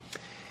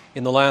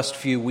In the last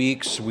few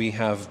weeks, we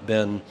have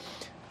been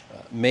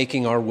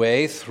making our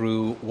way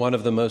through one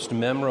of the most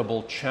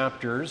memorable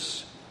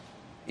chapters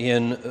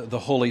in the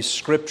Holy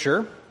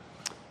Scripture,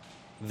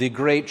 the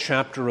great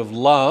chapter of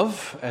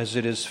love, as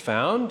it is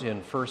found in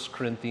 1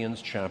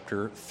 Corinthians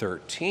chapter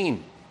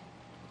 13.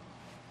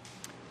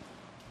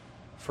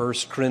 1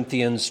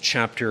 Corinthians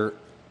chapter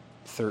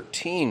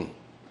 13.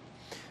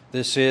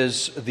 This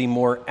is the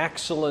more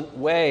excellent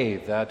way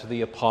that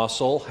the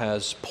apostle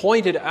has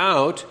pointed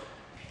out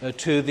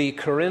to the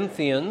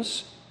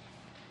Corinthians,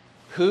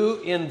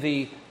 who in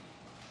the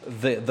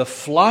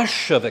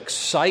flush of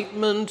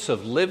excitement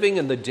of living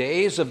in the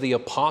days of the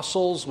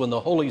apostles when the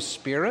Holy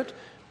Spirit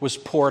was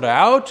poured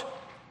out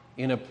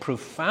in a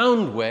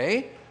profound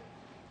way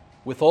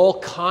with all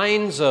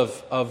kinds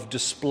of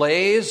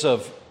displays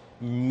of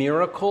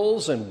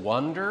miracles and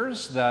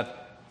wonders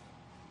that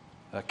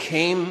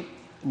came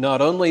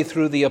not only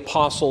through the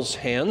apostles'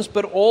 hands,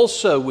 but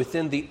also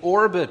within the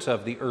orbit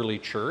of the early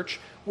church,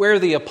 where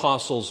the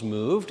apostles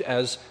moved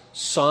as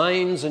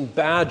signs and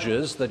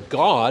badges that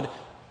God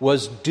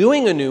was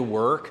doing a new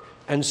work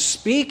and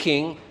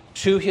speaking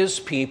to his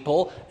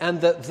people, and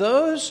that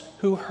those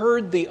who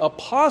heard the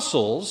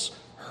apostles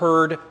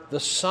heard the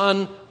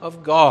Son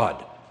of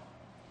God.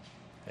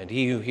 And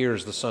he who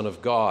hears the Son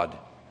of God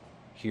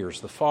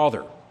hears the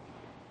Father.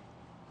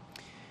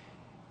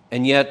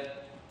 And yet,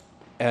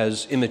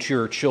 as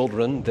immature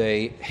children,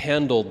 they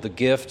handled the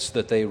gifts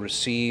that they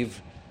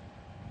received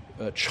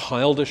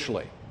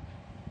childishly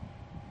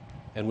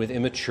and with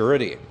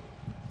immaturity.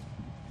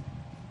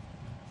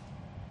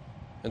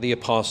 And the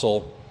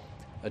apostle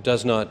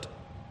does not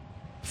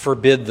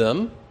forbid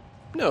them.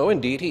 No,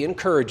 indeed, he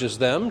encourages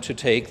them to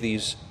take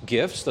these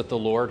gifts that the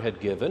Lord had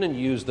given and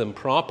use them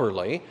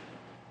properly.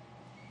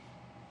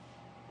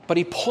 But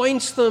he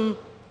points them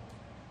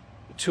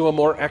to a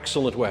more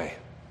excellent way.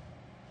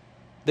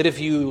 That if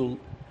you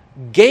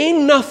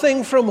gain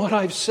nothing from what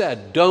I've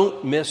said,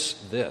 don't miss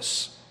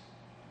this.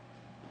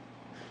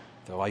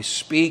 Though I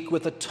speak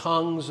with the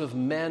tongues of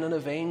men and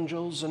of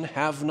angels and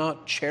have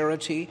not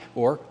charity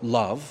or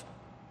love,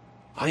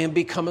 I am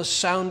become a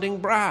sounding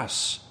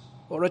brass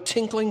or a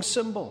tinkling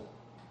cymbal.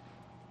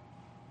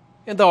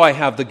 And though I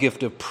have the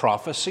gift of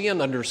prophecy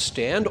and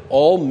understand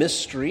all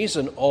mysteries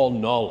and all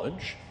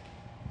knowledge,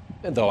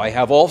 and though I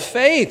have all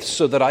faith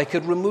so that I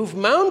could remove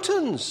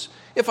mountains,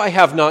 if I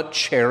have not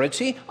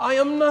charity, I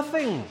am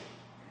nothing.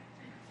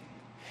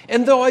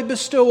 And though I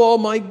bestow all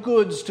my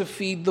goods to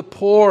feed the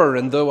poor,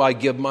 and though I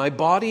give my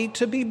body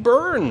to be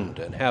burned,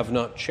 and have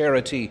not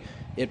charity,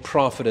 it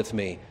profiteth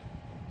me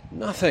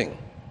nothing.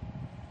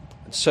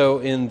 And so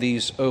in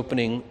these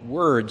opening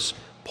words,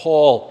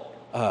 Paul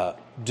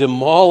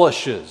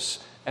demolishes,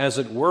 as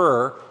it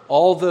were,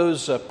 all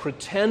those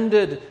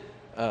pretended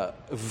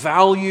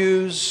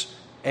values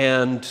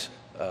and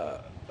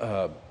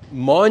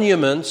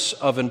monuments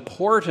of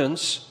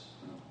importance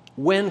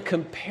when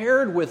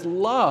compared with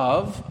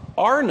love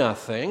are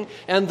nothing,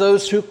 and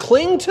those who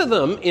cling to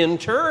them in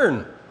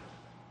turn,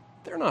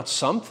 they're not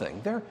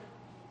something,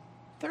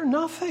 they're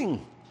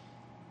nothing.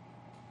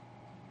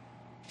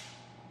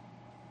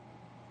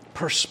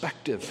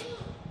 Perspective.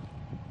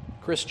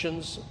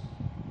 Christians,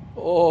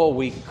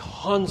 we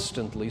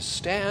constantly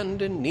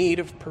stand in need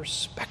of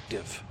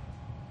perspective.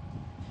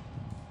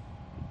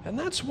 And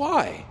that's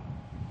why,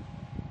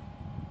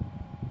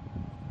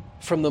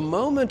 from the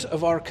moment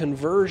of our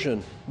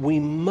conversion, we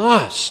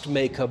must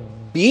make a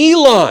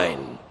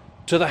beeline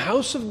to the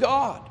house of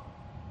God.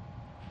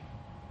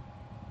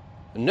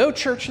 No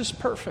church is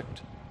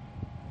perfect.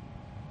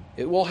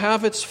 It will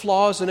have its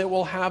flaws and it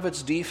will have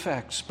its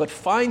defects, but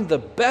find the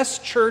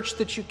best church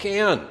that you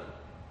can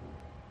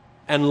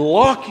and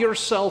lock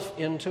yourself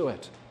into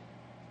it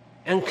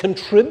and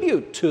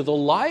contribute to the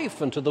life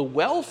and to the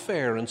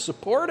welfare and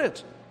support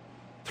it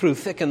through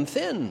thick and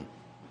thin.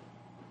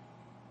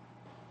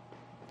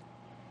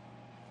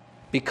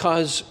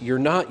 Because you're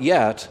not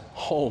yet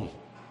home.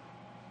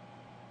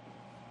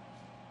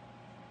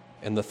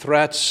 And the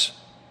threats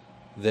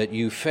that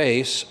you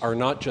face are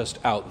not just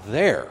out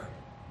there.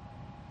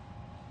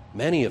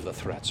 Many of the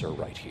threats are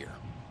right here.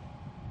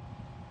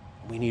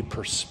 We need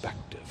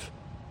perspective.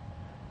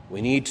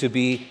 We need to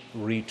be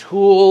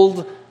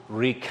retooled,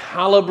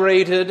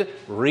 recalibrated,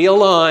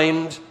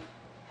 realigned.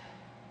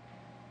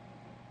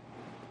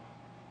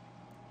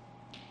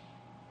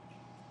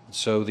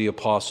 So the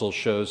apostle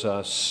shows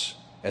us,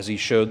 as he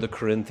showed the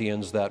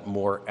Corinthians, that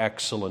more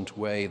excellent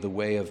way, the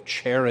way of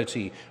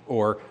charity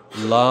or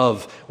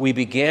love. We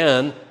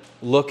began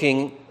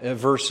looking at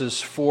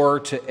verses 4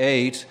 to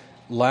 8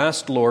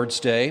 last Lord's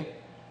Day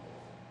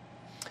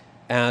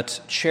at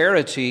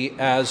charity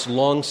as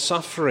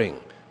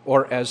long-suffering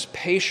or as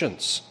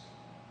patience.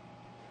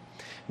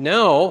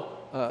 Now,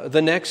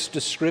 the next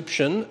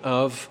description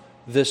of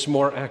this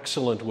more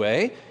excellent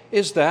way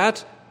is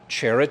that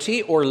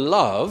charity or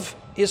love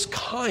is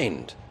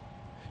kind.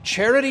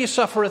 Charity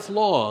suffereth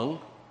long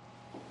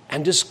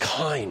and is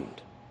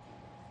kind.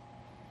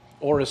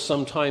 Or as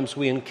sometimes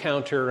we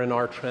encounter in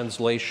our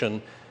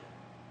translation,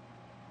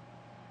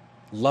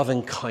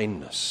 loving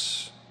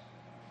kindness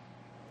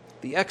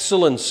the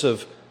excellence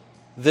of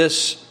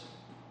this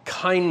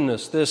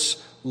kindness,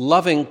 this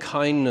loving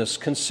kindness.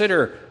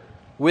 Consider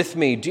with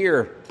me,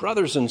 dear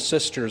brothers and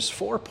sisters,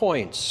 4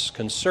 points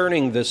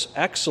concerning this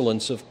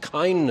excellence of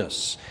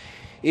kindness.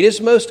 It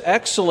is most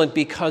excellent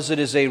because it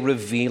is a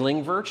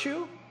revealing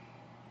virtue.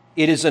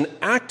 It is an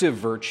active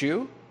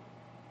virtue.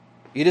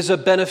 It is a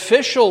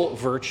beneficial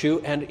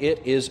virtue, and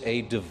it is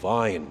a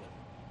divine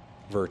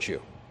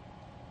virtue.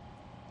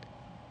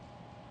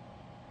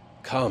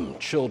 Come,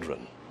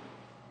 children,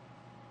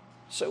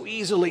 so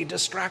easily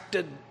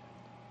distracted,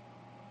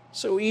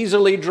 so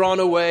easily drawn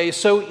away,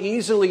 so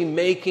easily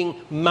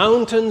making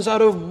mountains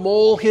out of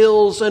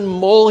molehills and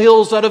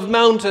molehills out of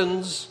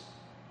mountains.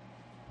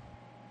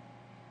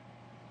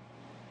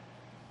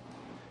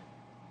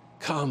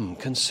 Come,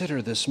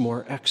 consider this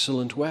more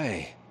excellent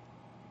way,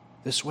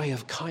 this way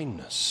of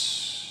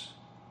kindness.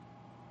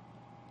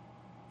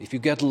 If you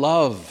get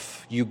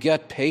love, you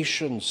get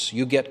patience,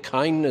 you get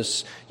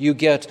kindness, you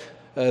get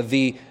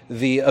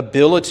the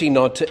ability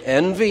not to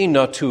envy,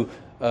 not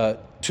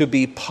to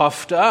be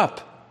puffed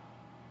up.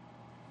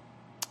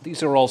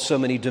 These are all so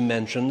many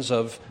dimensions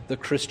of the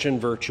Christian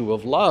virtue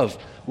of love,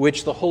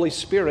 which the Holy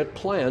Spirit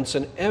plants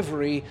in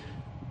every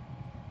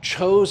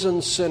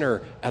chosen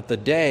sinner at the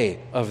day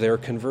of their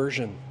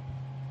conversion.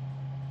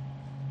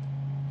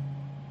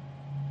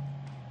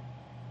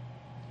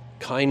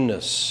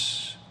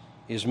 Kindness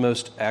is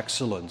most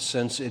excellent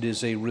since it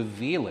is a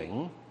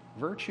revealing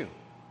virtue.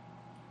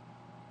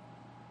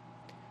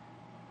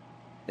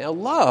 Now,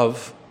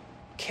 love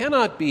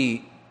cannot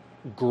be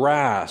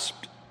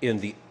grasped in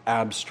the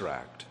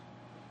abstract.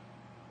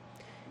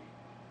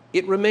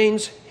 It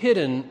remains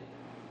hidden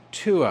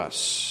to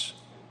us.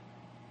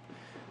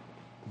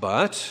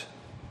 But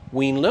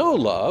we know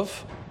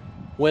love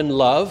when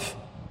love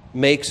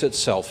makes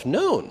itself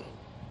known.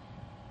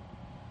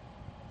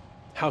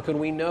 How can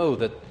we know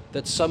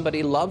that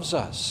somebody loves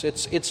us?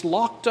 It's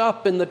locked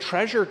up in the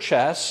treasure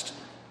chest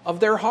of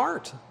their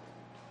heart.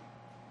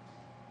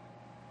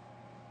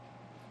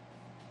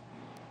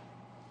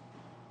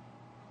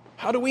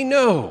 How do we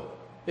know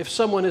if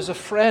someone is a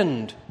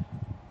friend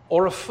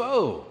or a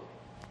foe?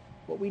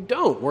 Well, we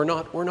don't. We're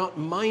not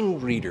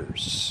mind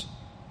readers.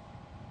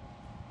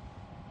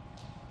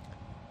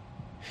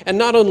 And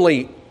not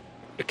only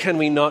can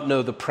we not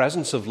know the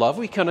presence of love,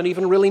 we cannot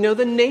even really know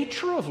the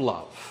nature of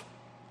love.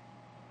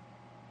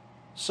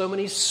 So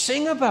many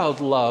sing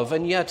about love,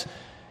 and yet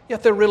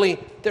they're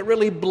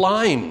really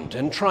blind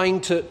and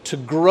trying to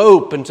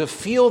grope and to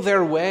feel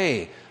their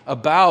way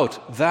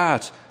about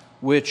that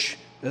which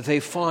they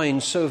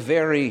find so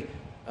very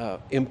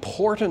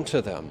important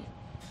to them.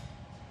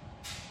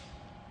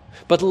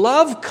 But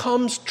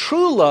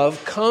true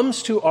love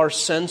comes to our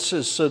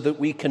senses so that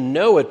we can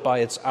know it by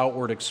its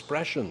outward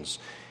expressions.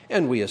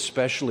 And we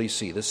especially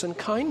see this in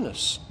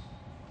kindness.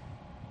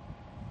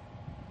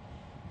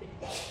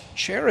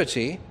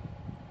 Charity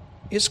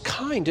is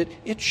kind.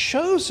 It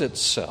shows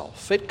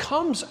itself. It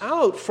comes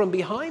out from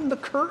behind the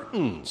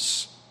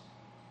curtains.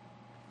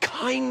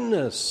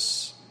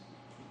 Kindness.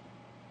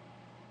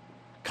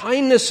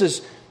 Kindness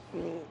is,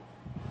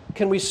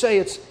 can we say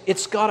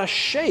it's got a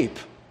shape.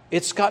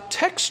 It's got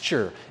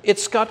texture.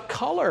 It's got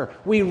color.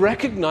 We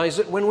recognize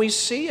it when we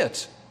see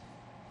it.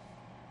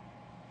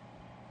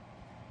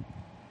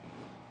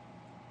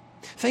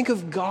 Think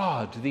of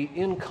God, the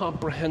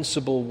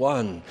incomprehensible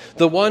one,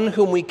 the one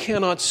whom we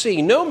cannot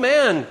see. No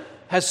man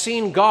has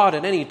seen God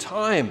at any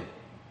time.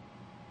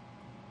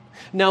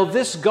 Now,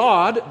 this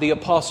God, the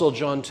Apostle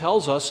John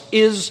tells us,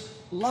 is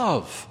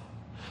love.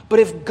 But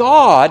if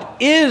God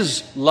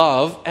is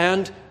love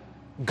and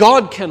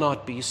God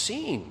cannot be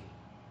seen,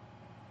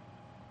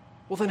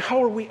 well, then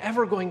how are we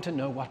ever going to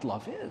know what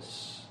love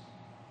is?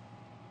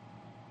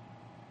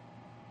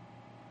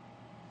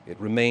 It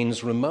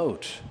remains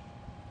remote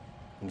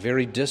and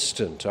very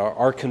distant.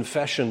 Our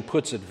confession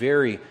puts it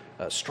very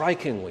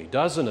strikingly,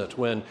 doesn't it,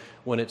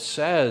 when it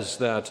says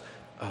that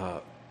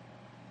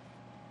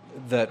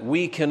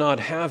we cannot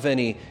have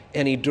any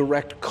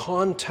direct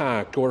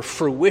contact or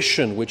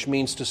fruition, which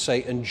means to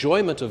say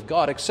enjoyment of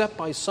God, except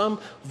by some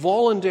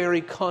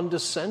voluntary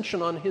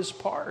condescension on His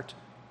part.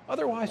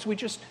 Otherwise,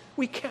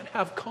 we can't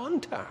have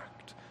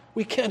contact.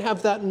 We can't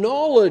have that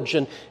knowledge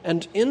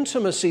and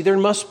intimacy. There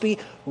must be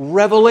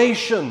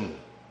revelation.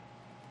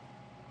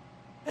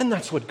 And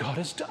that's what God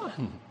has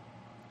done.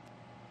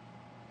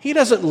 He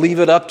doesn't leave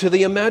it up to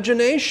the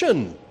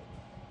imagination.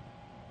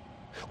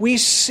 We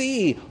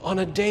see on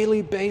a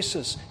daily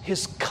basis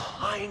His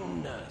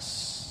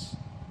kindness.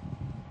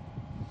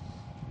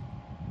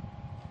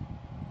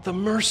 The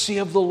mercy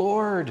of the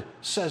Lord,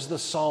 says the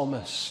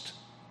psalmist.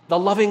 The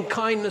loving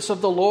kindness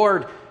of the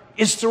Lord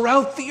is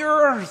throughout the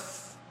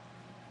earth.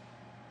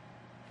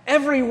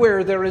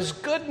 Everywhere there is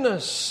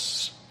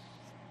goodness.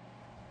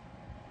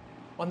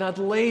 On that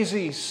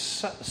lazy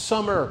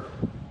summer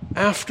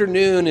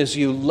afternoon, as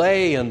you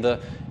lay in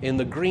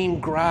the green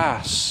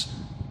grass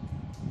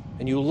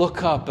and you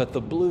look up at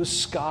the blue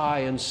sky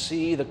and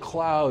see the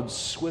clouds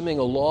swimming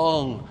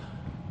along,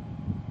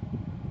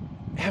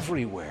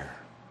 everywhere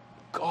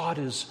God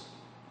is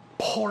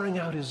pouring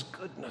out his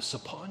goodness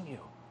upon you.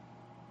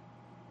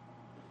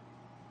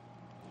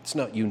 It's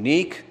not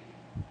unique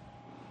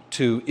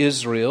to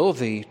Israel,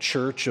 the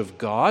church of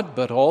God,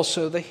 but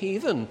also the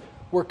heathen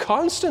were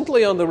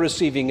constantly on the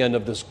receiving end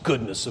of this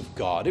goodness of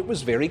God. It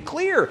was very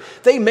clear.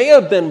 They may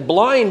have been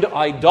blind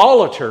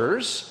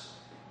idolaters,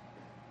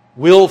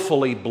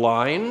 willfully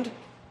blind,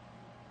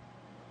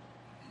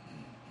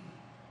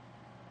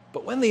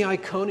 but when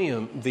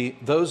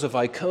those of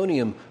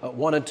Iconium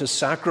wanted to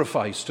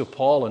sacrifice to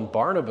Paul and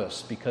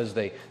Barnabas because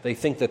they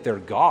think that their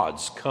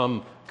gods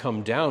come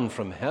down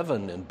from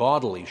heaven in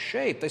bodily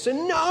shape, they said,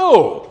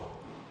 "No!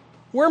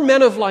 We're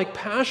men of like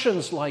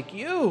passions like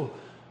you.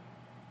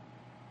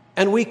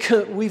 And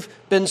we've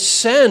been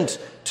sent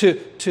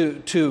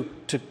to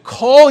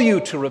call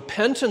you to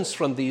repentance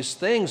from these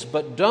things,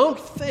 but don't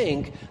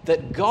think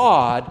that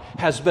God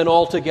has been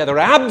altogether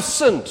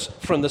absent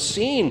from the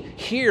scene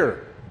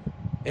here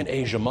in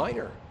Asia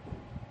Minor.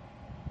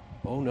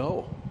 Oh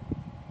no.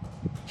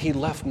 He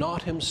left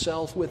not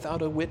himself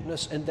without a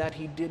witness, and that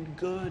he did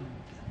good,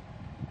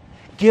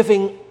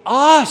 giving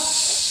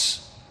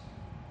us,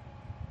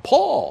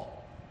 Paul,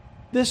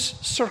 this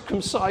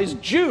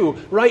circumcised Jew,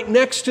 right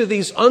next to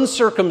these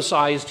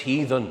uncircumcised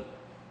heathen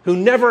who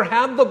never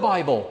had the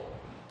Bible.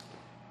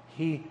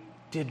 He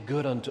did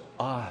good unto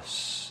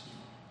us,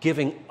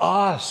 giving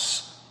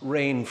us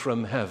rain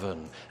from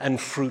heaven and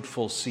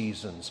fruitful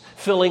seasons,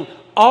 filling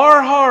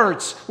our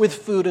hearts with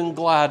food and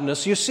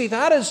gladness. You see,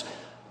 that is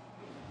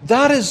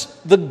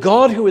the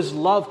God who is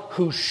love,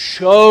 who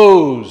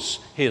shows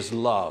his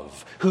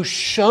love, who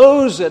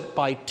shows it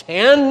by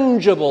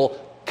tangible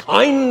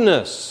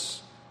kindness.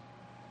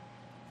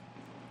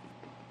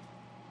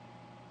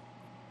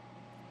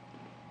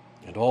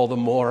 And all the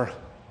more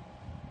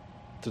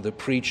through the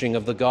preaching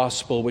of the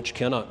gospel, which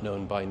cannot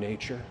known by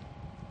nature.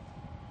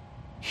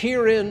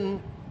 Herein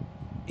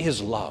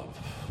is love.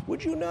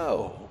 Would you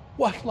know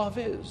what love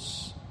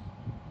is?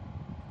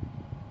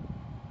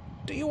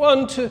 Do you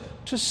want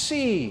to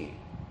see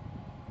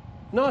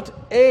not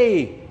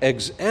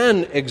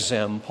an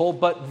example,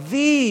 but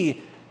the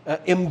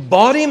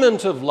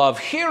embodiment of love?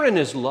 Herein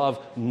is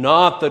love,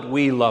 not that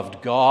we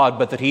loved God,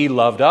 but that he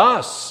loved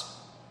us.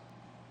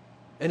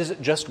 And is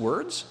it just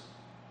words?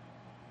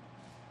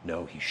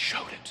 No, he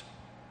showed it.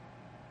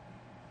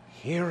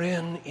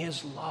 Herein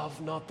is love,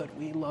 not that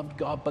we loved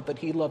God, but that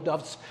he loved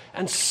us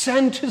and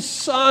sent his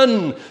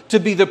Son to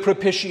be the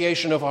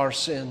propitiation of our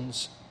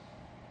sins.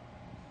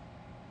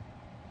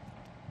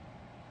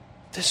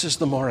 This is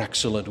the more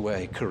excellent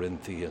way,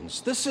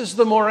 Corinthians. This is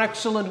the more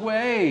excellent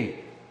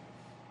way.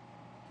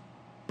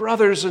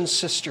 Brothers and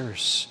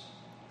sisters,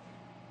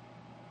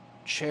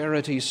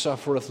 charity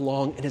suffereth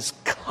long and is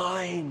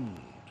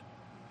kind.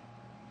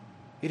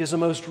 It is a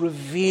most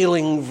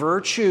revealing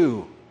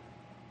virtue.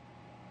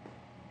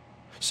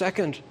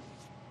 Second,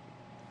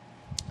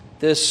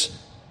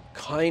 this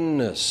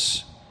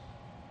kindness,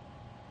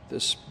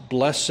 this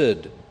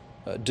blessed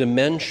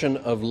dimension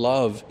of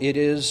love, it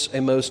is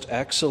a most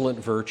excellent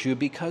virtue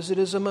because it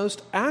is a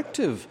most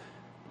active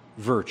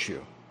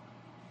virtue.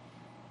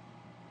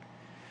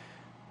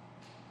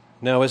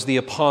 Now, as the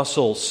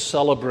apostle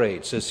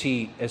celebrates, as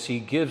he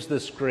gives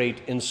this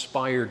great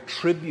inspired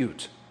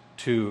tribute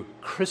to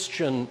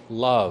Christian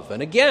love,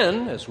 and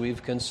again, as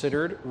we've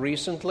considered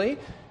recently,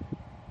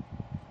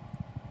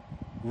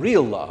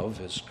 real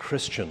love is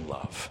Christian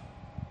love.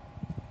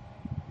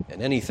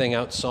 And anything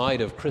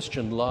outside of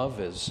Christian love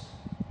is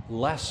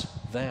less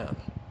than.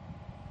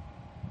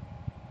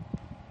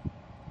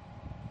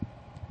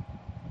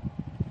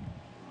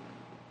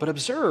 But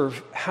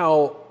observe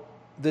how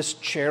this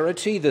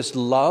charity, this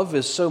love,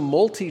 is so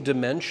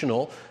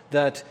multidimensional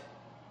that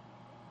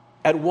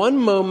at one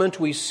moment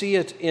we see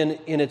it in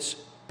its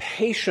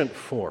patient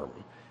form.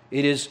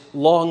 It is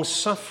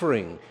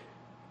long-suffering.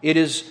 It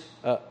is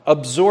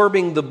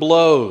absorbing the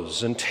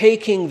blows and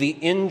taking the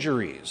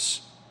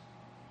injuries.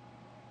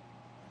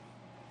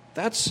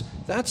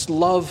 That's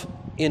love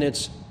in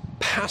its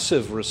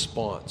passive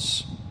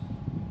response.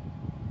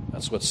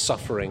 That's what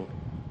suffering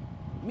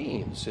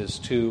means, is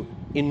to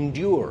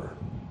endure,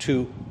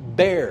 to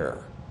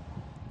bear,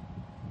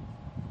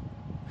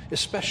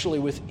 especially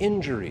with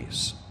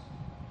injuries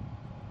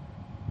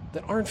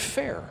that aren't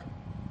fair.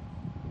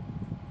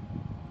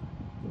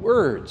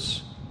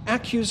 Words,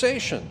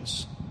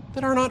 accusations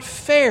that are not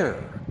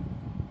fair,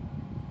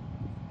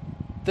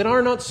 that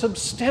are not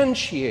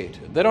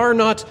substantiated, that are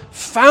not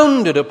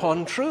founded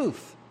upon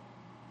truth.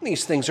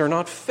 These things are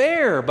not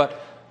fair,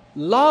 but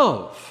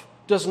love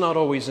does not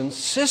always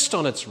insist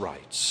on its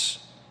rights.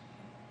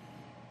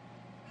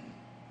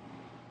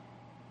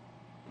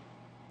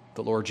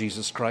 The Lord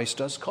Jesus Christ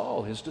does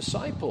call his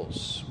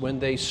disciples, when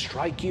they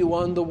strike you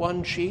on the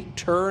one cheek,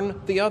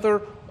 turn the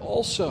other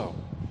also.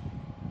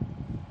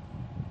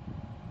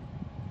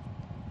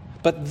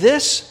 But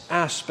this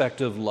aspect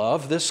of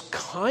love, this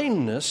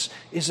kindness,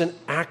 is an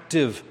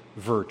active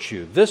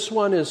virtue. This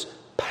one is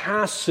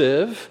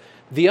passive,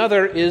 the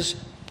other is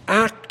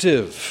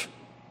active.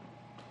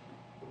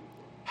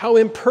 How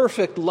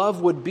imperfect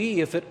love would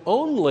be if it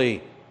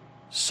only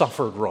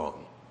suffered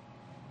wrong,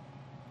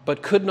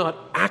 but could not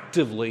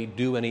actively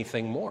do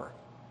anything more.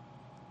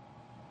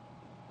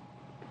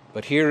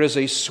 But here is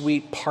a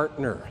sweet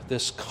partner,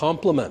 this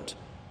complement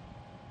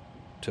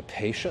to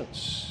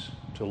patience,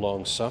 to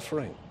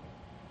long-suffering.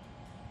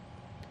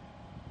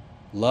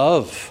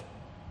 Love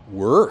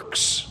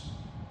works.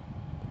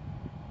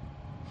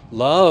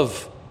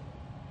 Love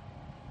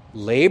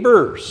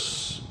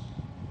labors.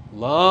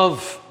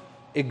 Love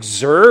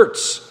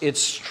exerts. It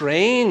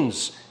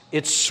strains.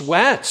 It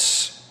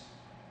sweats.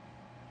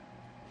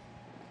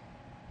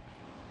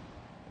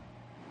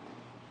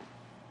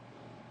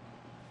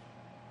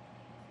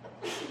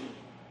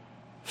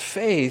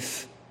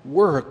 Faith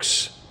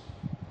works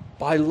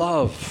by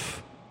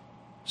love,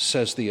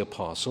 says the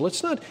apostle.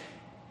 It's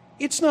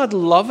not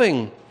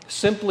loving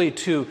simply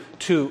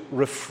to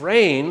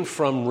refrain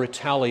from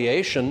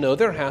retaliation. No,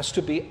 there has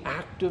to be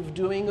active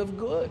doing of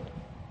good.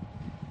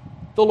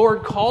 The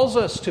Lord calls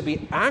us to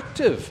be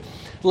active.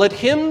 Let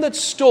him that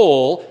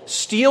stole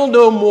steal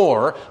no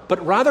more,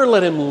 but rather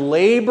let him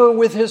labor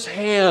with his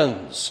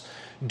hands,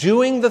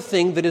 doing the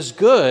thing that is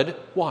good.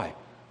 Why?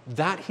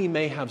 That he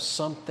may have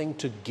something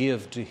to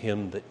give to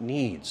him that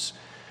needs.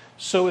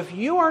 So if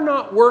you are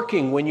not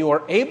working when you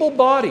are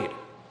able-bodied,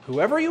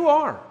 whoever you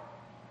are,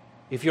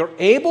 if you're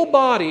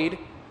able-bodied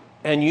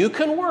and you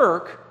can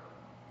work,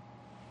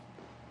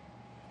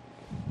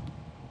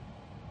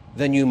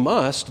 then you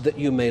must, that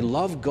you may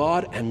love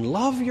God and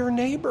love your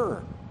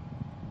neighbor.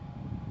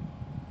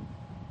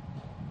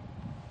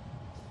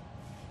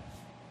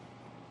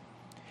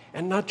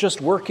 And not just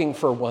working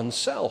for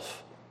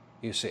oneself,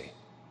 you see.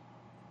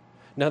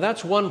 Now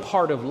that's one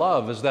part of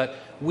love, is that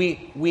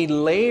we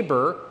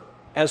labor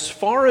as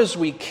far as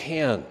we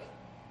can.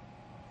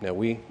 Now,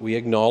 we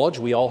acknowledge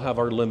we all have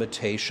our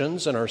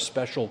limitations and our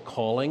special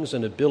callings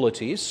and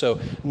abilities, so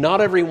not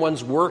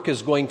everyone's work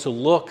is going to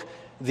look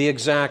the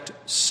exact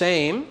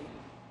same.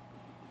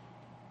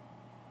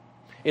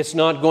 It's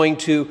not going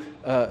to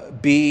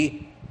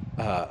be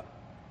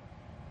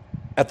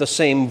at the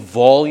same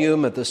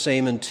volume, at the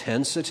same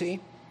intensity,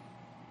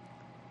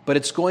 but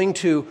it's going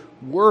to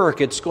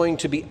work, it's going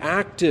to be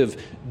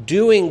active,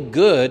 doing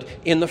good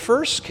in the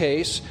first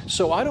case,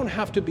 so I don't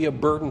have to be a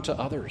burden to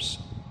others.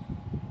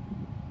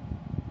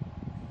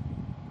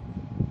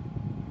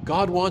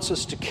 God wants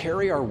us to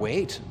carry our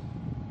weight.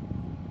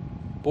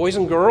 Boys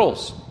and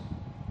girls,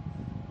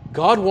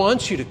 God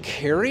wants you to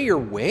carry your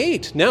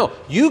weight. Now,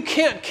 you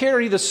can't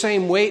carry the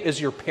same weight as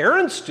your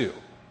parents do,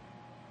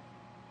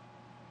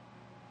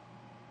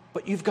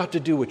 but you've got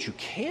to do what you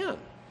can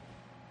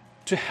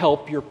to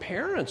help your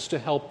parents, to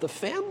help the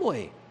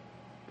family,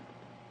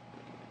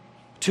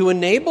 to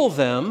enable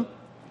them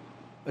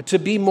to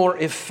be more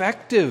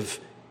effective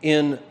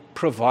in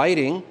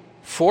providing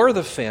for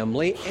the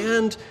family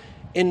and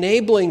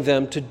enabling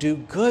them to do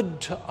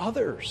good to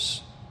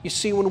others. You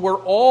see, when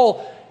we're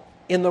all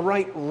in the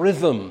right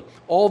rhythm,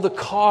 all the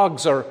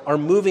cogs are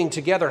moving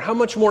together, how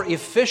much more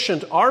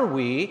efficient are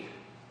we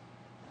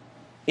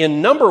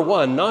in, number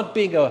one, not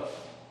being an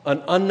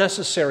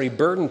unnecessary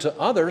burden to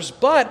others,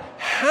 but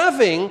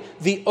having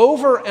the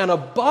over and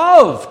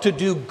above to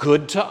do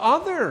good to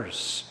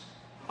others.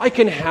 I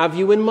can have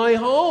you in my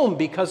home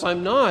because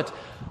I'm not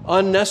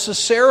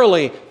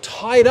unnecessarily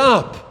tied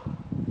up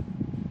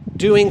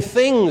doing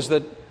things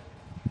that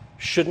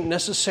shouldn't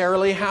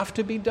necessarily have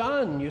to be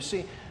done. You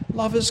see,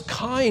 love is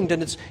kind,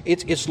 and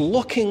it's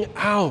looking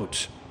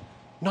out,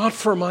 not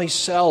for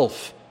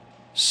myself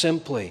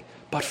simply,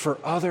 but for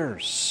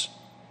others.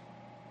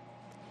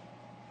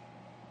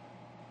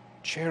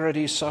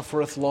 Charity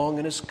suffereth long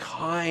and is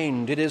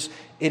kind. It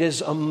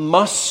is a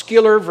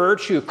muscular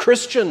virtue.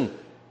 Christian,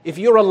 if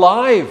you're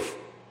alive,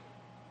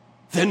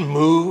 then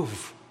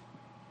move.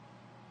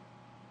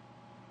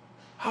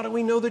 How do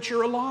we know that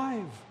you're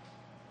alive?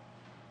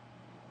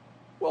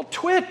 Well,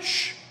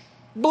 twitch,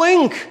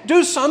 blink,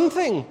 do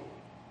something.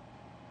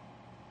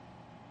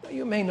 Now,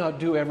 you may not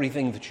do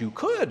everything that you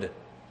could,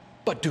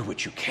 but do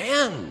what you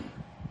can.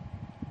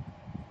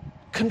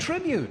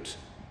 Contribute.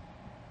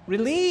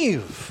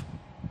 Relieve.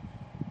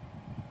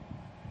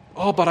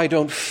 Oh, but I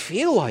don't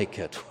feel like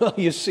it. Well,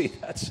 you see,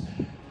 that's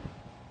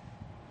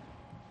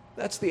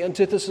the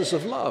antithesis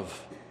of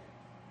love.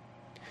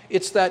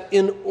 It's that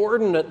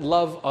inordinate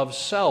love of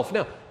self.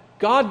 Now,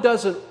 God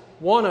doesn't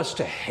want us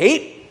to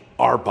hate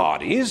our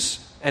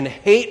bodies and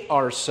hate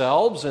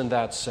ourselves in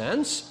that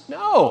sense.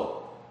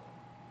 No.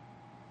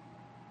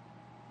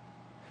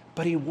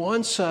 But he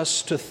wants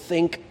us to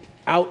think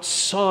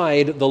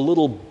outside the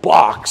little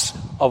box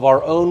of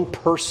our own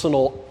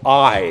personal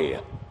I.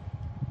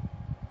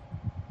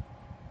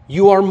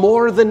 You are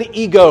more than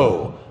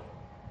ego.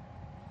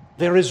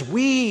 There is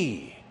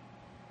we.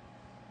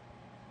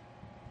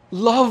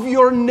 Love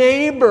your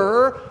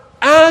neighbor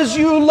as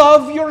you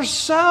love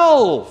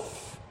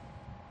yourself.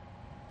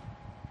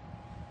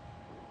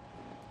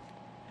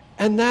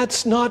 And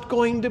that's not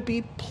going to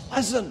be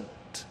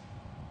pleasant.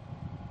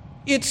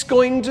 It's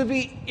going to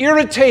be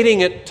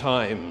irritating at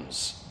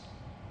times.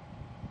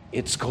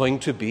 It's going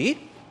to be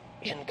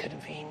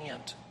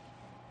inconvenient.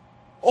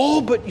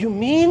 Oh, but you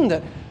mean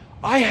that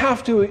I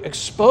have to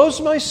expose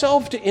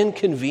myself to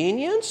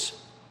inconvenience?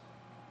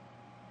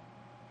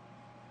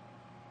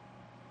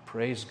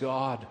 Praise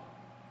God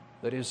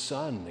that his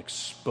Son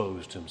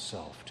exposed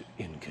himself to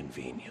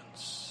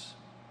inconvenience.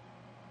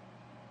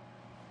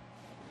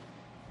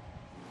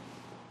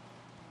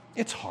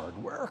 It's hard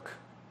work,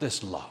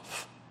 this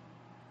love.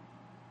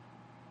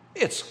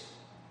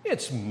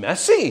 It's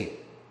messy.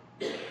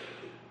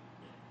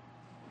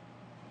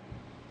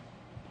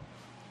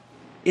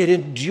 It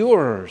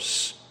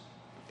endures.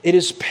 It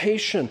is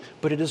patient,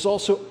 but it is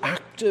also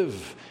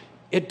active.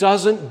 It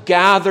doesn't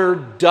gather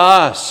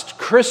dust.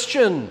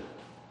 Christian,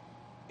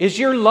 is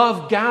your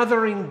love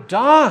gathering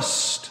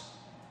dust?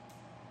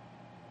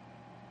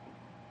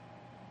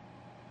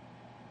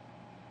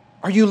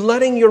 Are you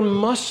letting your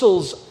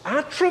muscles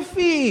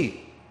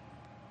atrophy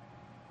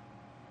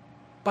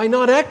by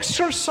not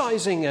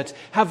exercising it?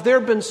 Have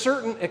there been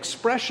certain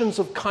expressions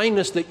of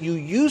kindness that you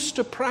used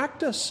to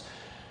practice,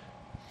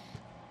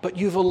 but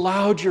you've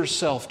allowed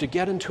yourself to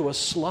get into a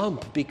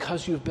slump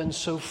because you've been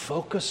so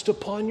focused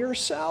upon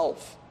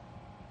yourself?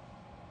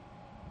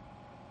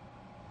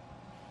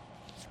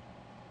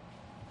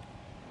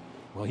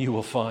 Well, you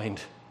will find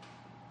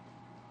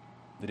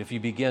that if you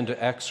begin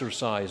to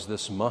exercise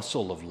this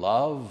muscle of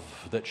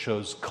love that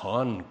shows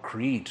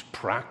concrete,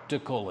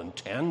 practical, and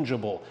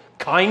tangible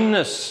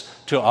kindness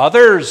to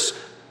others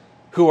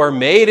who are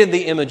made in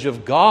the image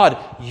of God,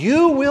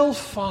 you will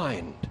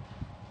find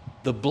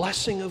the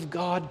blessing of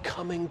God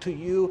coming to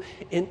you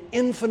in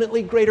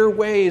infinitely greater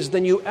ways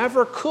than you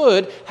ever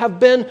could have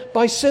been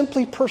by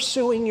simply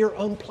pursuing your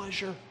own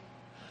pleasure.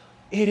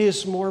 It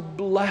is more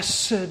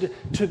blessed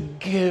to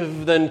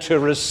give than to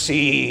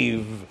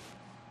receive.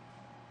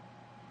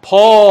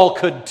 Paul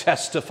could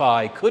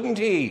testify, couldn't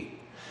he?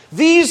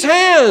 These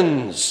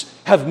hands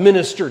have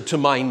ministered to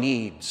my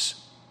needs.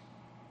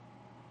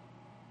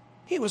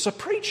 He was a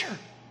preacher.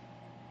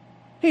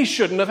 He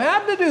shouldn't have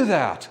had to do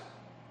that.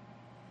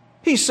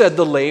 He said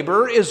the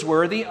laborer is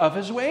worthy of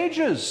his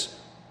wages.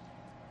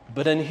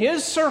 But in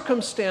his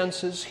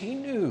circumstances, he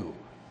knew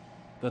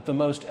that the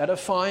most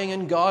edifying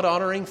and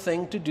God-honoring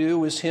thing to do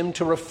was him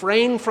to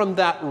refrain from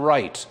that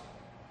right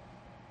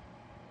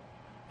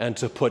and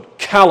to put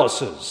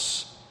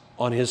calluses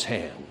on his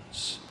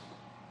hands.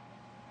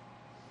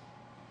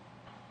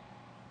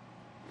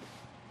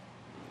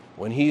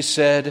 When he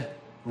said,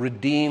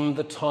 "Redeem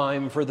the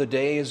time, for the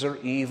days are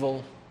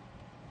evil,"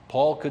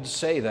 Paul could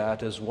say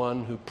that as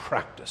one who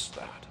practiced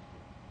that.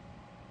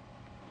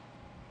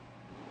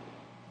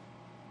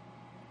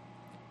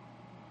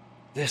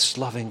 This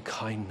loving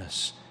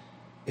kindness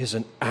is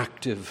an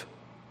active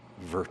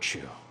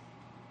virtue.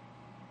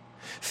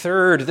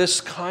 Third,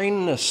 this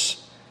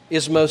kindness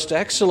is most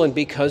excellent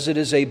because it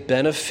is a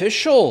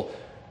beneficial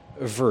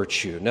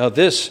virtue. Now,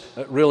 this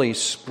really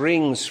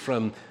springs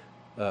from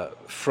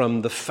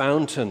the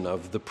fountain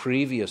of the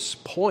previous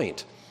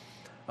point.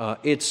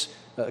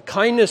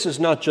 Kindness is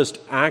not just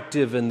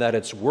active in that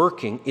it's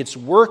working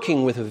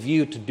with a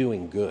view to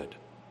doing good.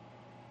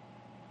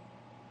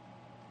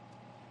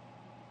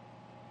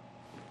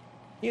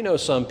 You know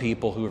some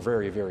people who are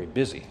very, very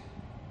busy.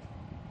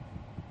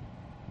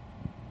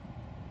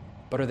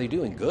 But are they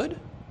doing good?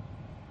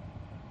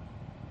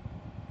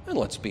 And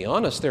let's be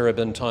honest, there have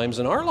been times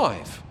in our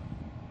life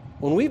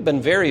when we've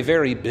been very,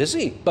 very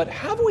busy, but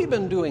have we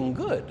been doing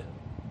good?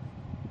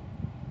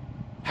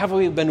 Have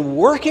we been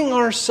working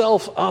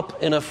ourselves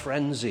up in a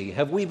frenzy?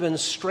 Have we been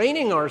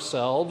straining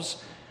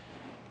ourselves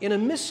in a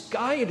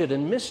misguided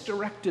and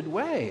misdirected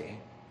way?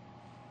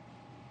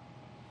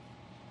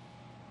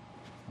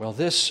 Well,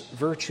 this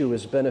virtue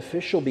is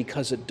beneficial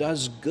because it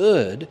does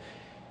good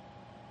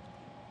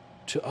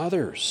to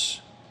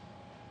others.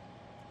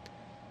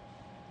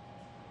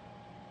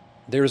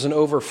 There's an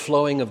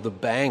overflowing of the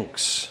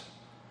banks.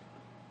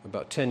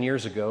 About 10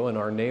 years ago in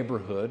our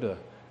neighborhood,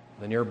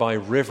 the nearby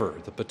river,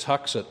 the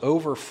Patuxent,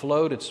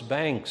 overflowed its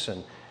banks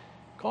and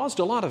caused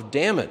a lot of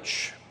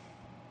damage.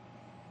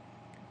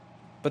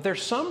 But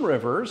there's some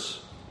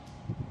rivers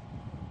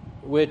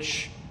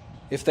which,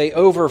 if they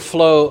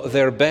overflow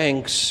their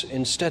banks,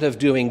 instead of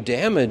doing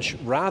damage,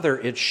 rather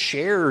it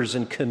shares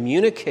and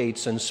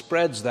communicates and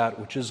spreads that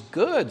which is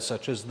good,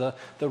 such as the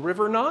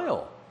River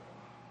Nile.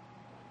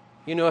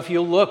 You know, if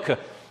you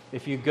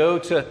go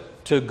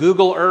to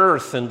Google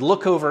Earth and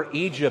look over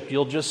Egypt,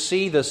 you'll just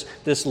see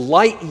this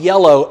light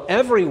yellow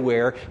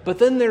everywhere, but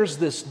then there's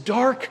this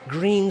dark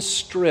green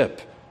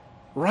strip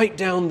right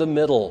down the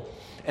middle,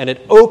 and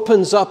it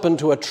opens up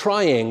into a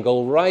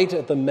triangle right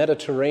at the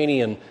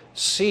Mediterranean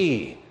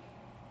Sea.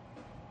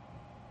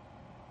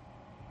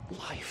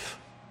 Life,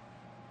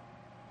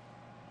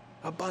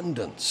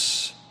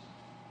 abundance,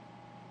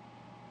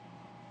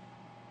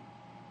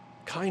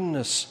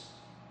 kindness,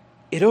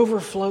 it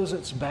overflows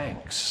its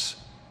banks.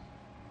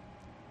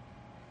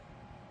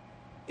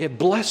 It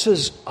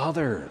blesses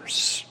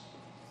others.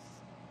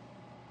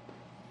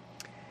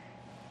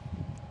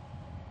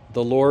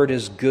 The Lord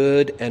is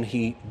good and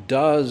He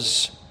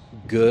does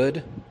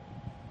good.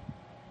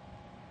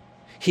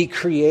 He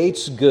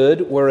creates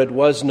good where it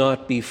was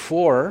not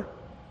before.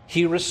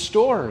 He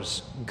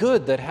restores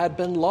good that had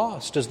been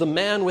lost, as the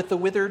man with the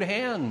withered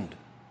hand.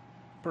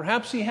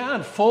 Perhaps he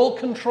had full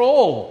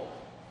control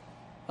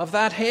of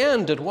that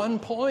hand at one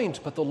point,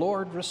 but the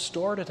Lord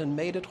restored it and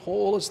made it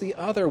whole as the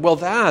other. Well,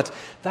 that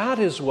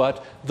is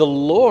what the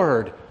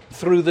Lord,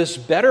 through this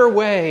better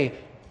way,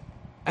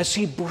 as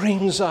He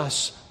brings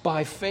us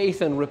by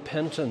faith and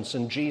repentance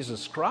in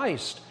Jesus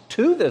Christ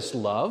to this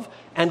love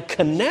and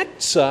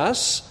connects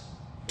us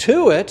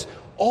to it,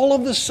 all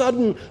of a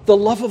sudden the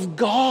love of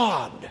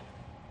God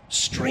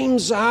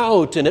streams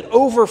out and it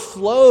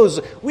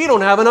overflows. We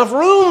don't have enough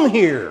room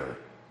here.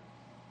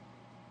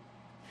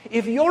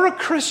 If you're a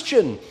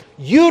Christian,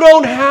 you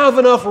don't have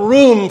enough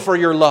room for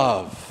your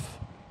love.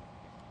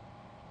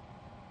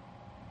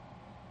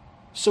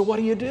 So what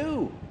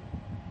do?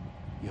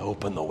 You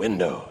open the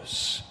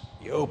windows.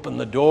 You open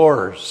the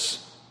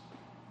doors.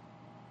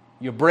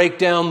 You break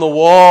down the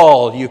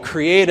wall. You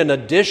create an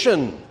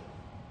addition.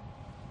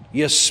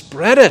 You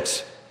spread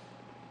it.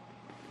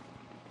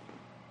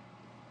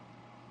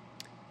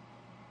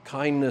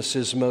 Kindness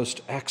is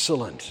most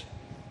excellent.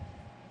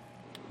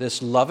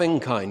 This loving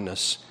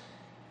kindness,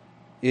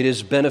 it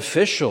is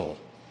beneficial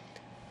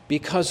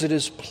because it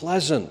is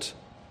pleasant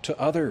to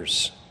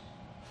others.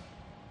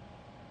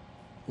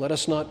 Let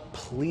us not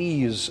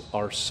please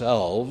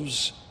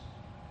ourselves,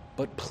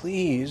 but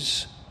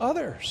please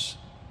others.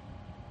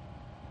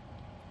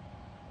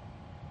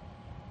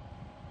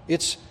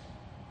 It's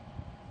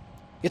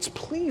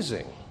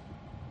pleasing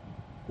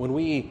when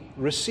we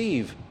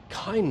receive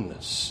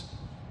kindness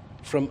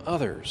from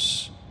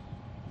others.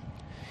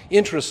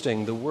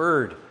 Interesting, the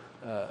word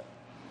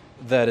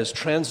that is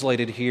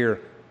translated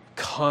here,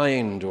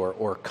 kind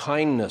or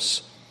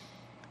kindness,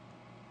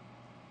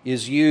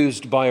 is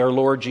used by our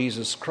Lord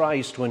Jesus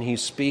Christ when He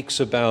speaks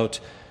about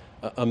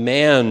a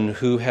man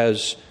who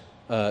has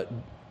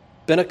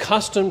been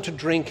accustomed to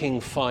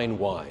drinking fine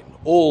wine,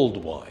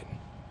 old wine.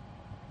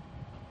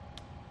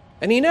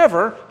 And he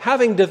never,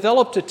 having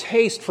developed a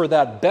taste for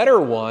that better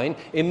wine,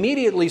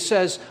 immediately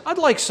says, I'd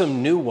like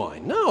some new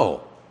wine.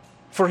 No,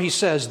 for he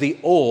says the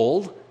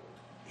old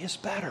is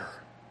better.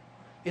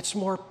 It's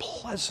more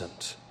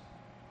pleasant.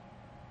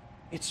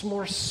 It's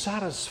more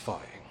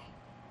satisfying.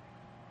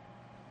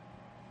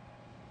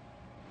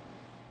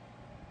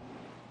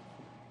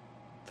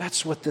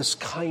 That's what this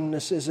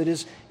kindness is. It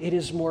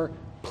is more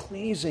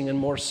pleasing and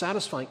more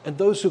satisfying. And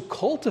those who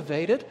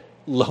cultivate it,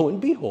 lo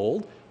and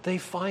behold, they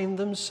find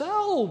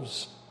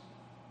themselves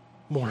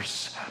more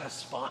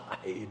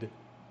satisfied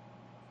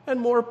and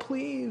more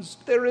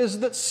pleased. There is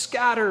that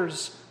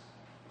scatters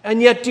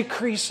and yet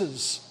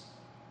decreases.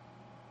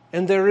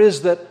 And there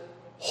is that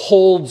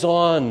holds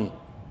on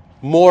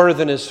more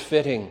than is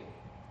fitting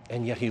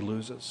and yet he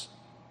loses.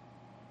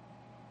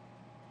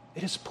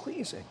 It is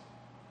pleasing.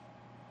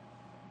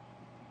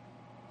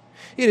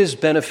 It is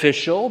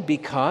beneficial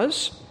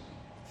because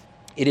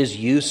it is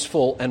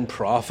useful and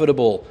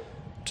profitable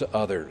to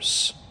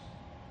others.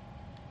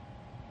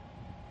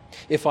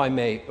 If I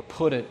may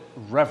put it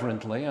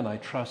reverently, and I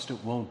trust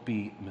it won't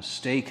be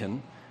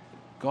mistaken,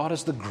 God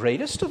is the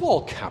greatest of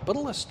all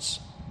capitalists.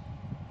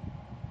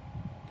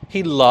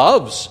 He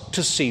loves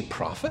to see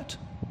profit,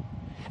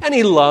 and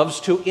He loves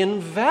to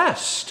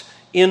invest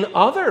in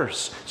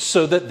others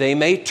so that they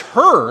may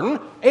turn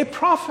a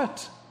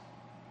profit.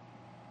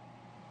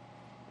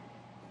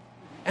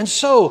 And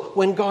so,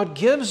 when God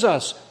gives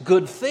us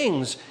good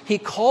things, He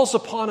calls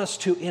upon us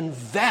to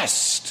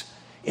invest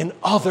in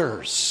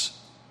others,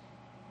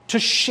 to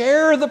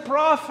share the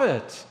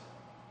profit.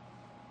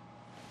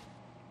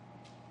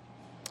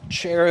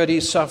 Charity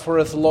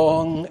suffereth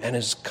long and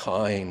is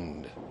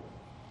kind.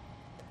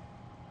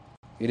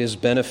 It is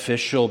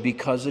beneficial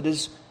because it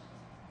is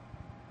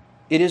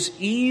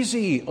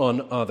easy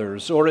on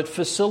others, or it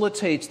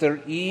facilitates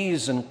their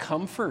ease and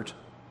comfort.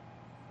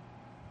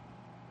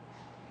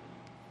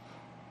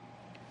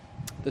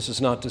 This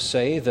is not to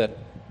say that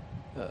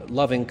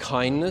loving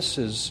kindness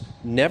is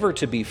never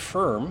to be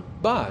firm,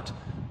 but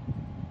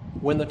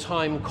when the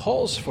time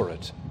calls for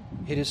it,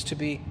 it is to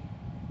be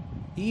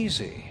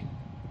easy.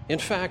 In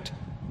fact,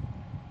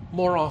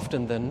 more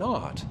often than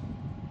not.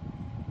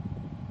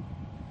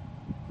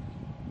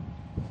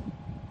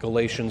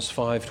 Galatians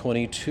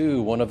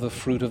 5:22, one of the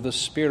fruit of the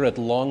Spirit,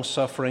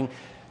 long-suffering,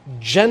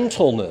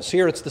 gentleness.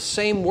 Here it's the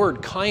same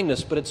word,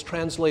 kindness, but it's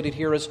translated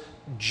here as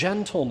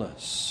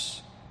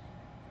gentleness.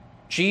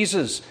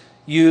 Jesus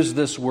used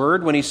this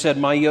word when He said,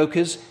 my yoke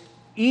is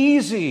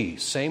easy.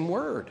 Same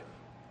word.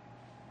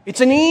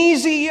 It's an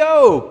easy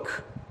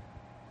yoke.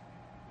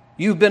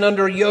 You've been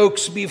under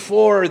yokes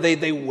before.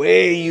 They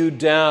weigh you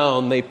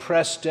down. They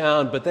press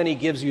down. But then He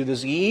gives you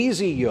this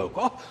easy yoke.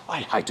 Oh,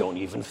 I don't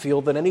even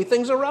feel that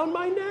anything's around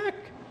my neck.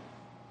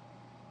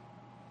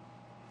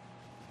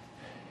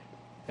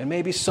 And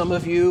maybe some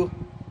of you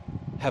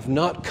have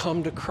not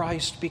come to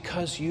Christ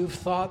because you've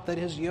thought that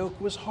His yoke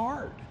was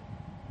hard.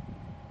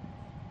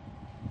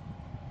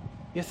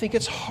 You think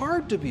it's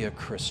hard to be a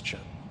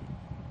Christian.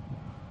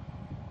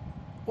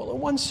 Well, in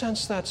one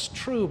sense, that's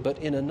true, but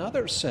in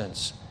another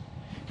sense,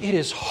 it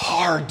is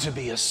hard to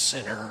be a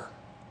sinner.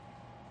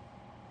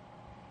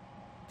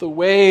 The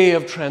way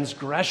of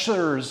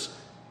transgressors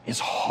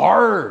is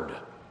hard.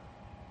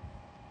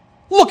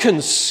 Look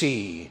and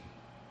see.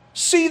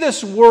 See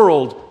this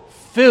world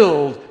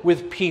filled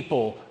with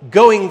people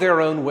going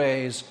their own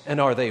ways, and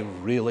are they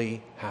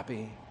really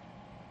happy?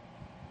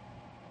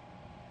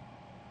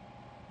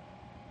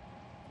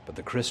 But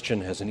the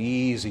Christian has an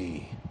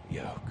easy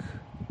yoke.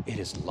 It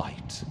is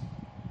light.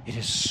 It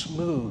is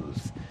smooth.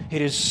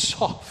 It is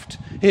soft.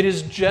 It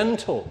is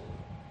gentle.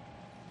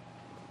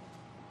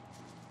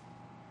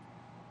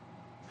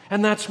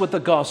 And that's what the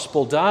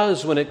gospel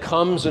does when it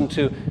comes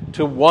into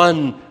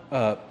one.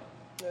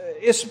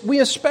 We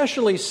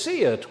especially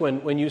see it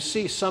when you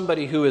see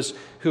somebody who is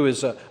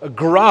a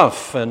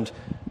gruff and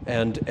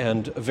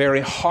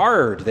very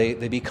hard.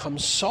 They become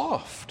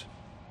soft.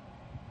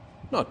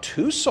 Not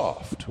too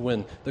soft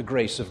when the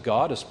grace of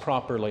God is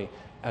properly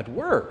at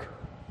work.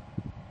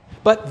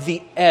 But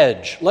the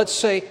edge, let's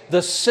say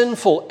the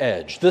sinful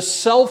edge, the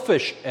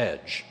selfish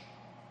edge.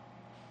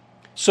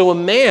 So a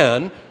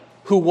man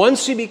who,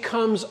 once he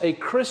becomes a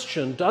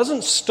Christian,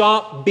 doesn't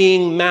stop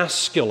being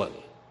masculine.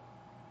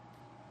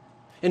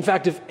 In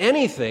fact, if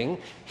anything,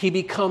 he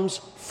becomes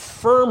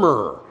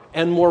firmer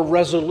and more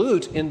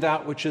resolute in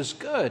that which is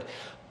good.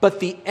 But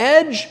the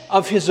edge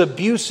of his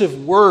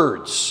abusive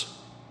words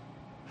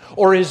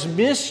or his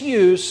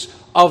misuse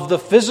of the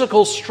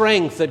physical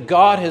strength that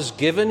God has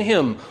given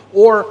him,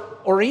 or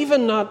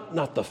even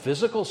not the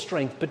physical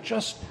strength, but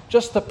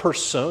just the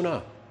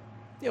persona.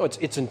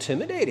 It's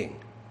intimidating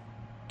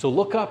to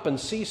look up and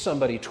see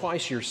somebody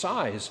twice your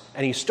size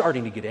and he's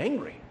starting to get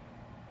angry.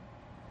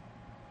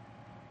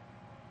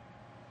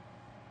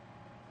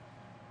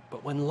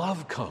 But when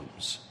love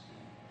comes,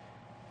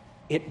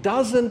 it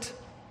doesn't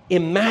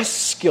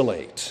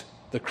emasculate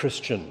the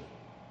Christian.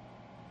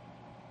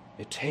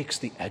 It takes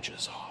the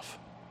edges off.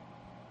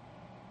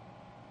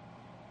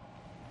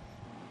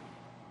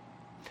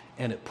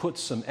 And it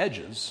puts some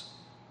edges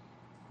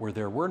where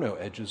there were no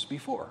edges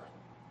before.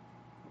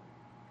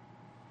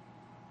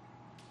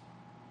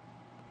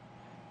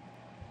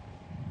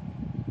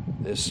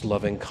 This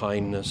loving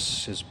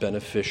kindness is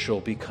beneficial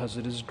because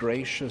it is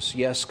gracious,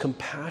 yes,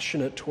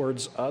 compassionate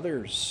towards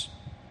others.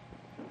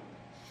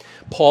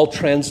 Paul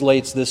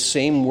translates this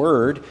same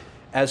word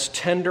as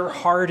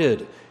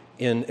tender-hearted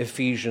in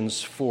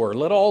Ephesians 4.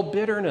 Let all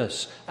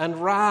bitterness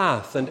and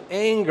wrath and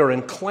anger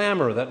and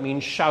clamor, that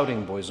means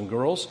shouting, boys and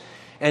girls,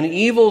 and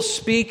evil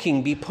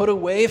speaking be put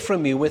away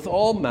from you with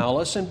all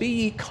malice, and be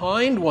ye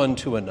kind one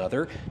to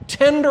another,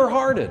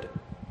 tender-hearted,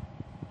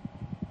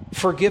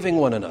 forgiving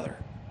one another,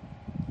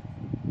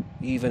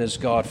 even as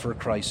God for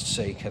Christ's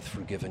sake hath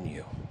forgiven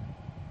you.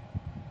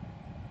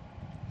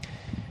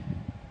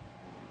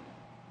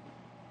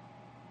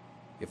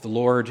 If the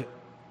Lord,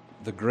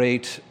 the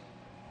great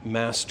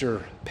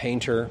master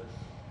painter,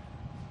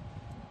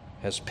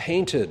 has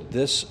painted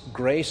this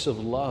grace of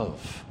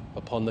love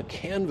upon the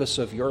canvas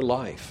of your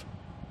life,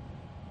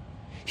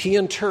 He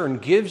in turn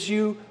gives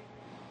you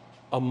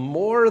a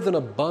more than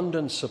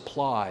abundant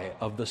supply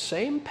of the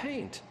same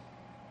paint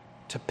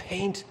to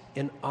paint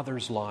in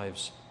others'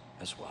 lives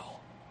as well.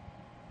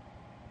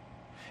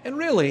 And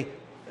really,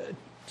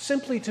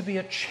 simply to be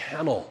a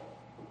channel.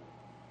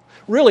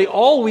 Really,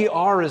 all we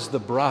are is the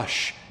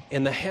brush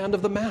in the hand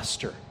of the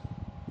master.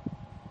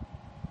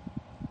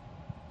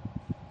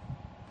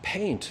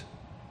 Paint.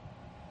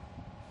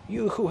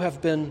 You who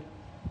have been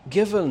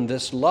given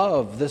this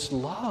love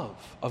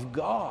of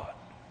God,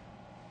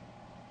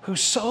 who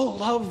so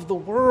loved the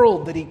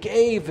world that He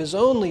gave His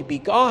only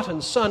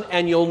begotten Son,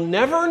 and you'll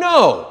never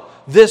know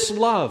this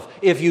love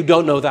if you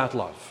don't know that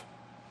love.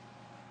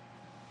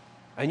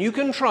 And you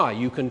can try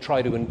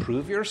to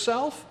improve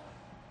yourself.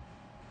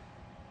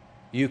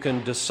 You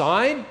can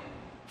decide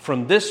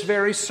from this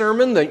very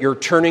sermon that you're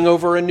turning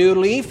over a new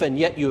leaf, and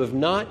yet you have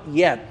not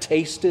yet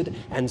tasted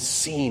and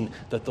seen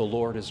that the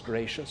Lord is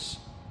gracious.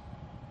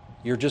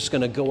 You're just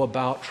going to go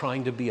about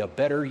trying to be a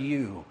better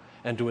you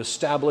and to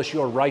establish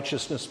your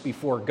righteousness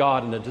before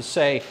God and to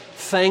say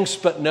thanks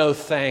but no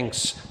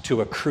thanks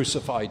to a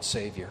crucified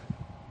Savior.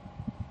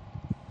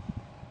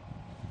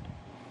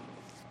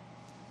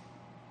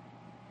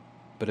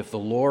 But if the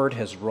Lord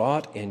has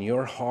wrought in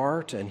your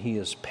heart and He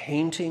is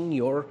painting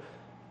your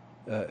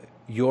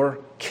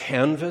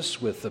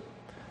canvas with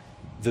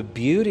the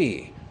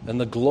beauty and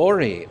the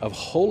glory of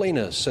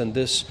holiness and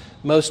this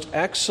most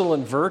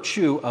excellent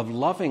virtue of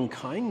loving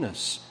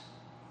kindness,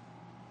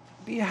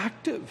 be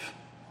active.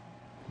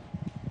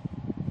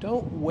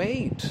 Don't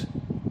wait.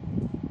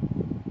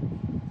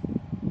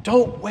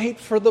 Don't wait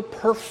for the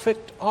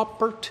perfect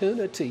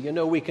opportunity.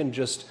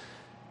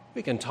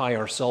 We can tie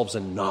ourselves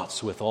in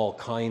knots with all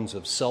kinds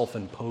of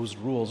self-imposed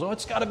rules. Oh,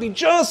 it's got to be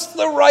just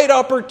the right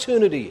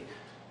opportunity.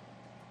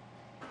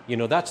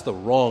 That's the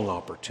wrong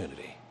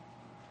opportunity.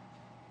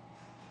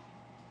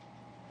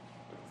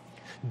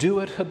 Do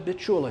it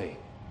habitually.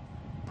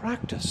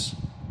 Practice.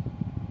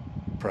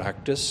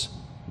 Practice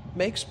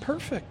makes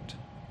perfect.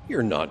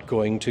 You're not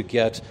going to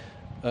get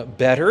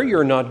better.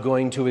 You're not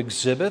going to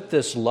exhibit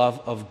this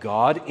love of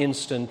God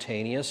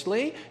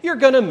instantaneously. You're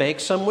going to make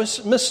some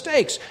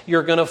mistakes.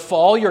 You're going to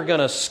fall. You're going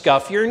to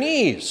scuff your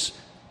knees.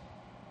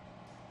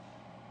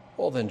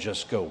 Well, then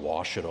just go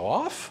wash it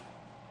off.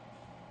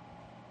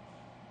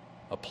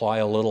 Apply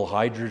a little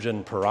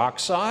hydrogen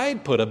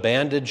peroxide, put a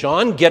bandage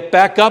on, get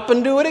back up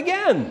and do it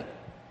again.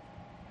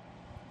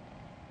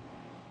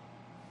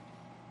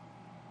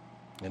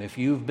 And if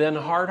you've been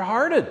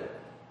hard-hearted,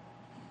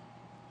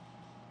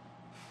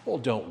 well,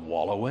 don't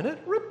wallow in it.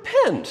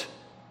 Repent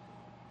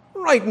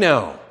right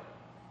now.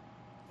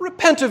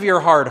 Repent of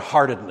your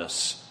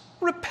hard-heartedness.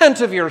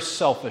 Repent of your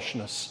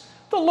selfishness.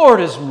 The Lord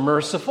is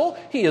merciful.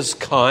 He is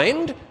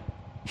kind.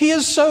 He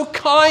is so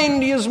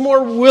kind. He is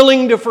more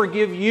willing to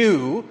forgive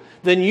you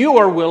than you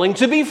are willing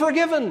to be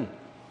forgiven.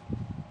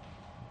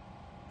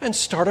 And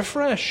start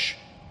afresh.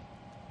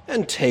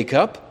 And take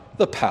up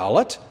the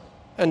palette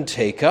and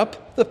take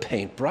up the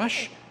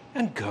paintbrush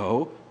and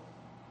go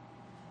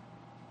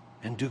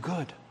and do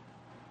good.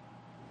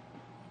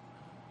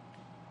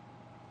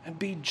 And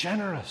be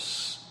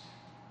generous.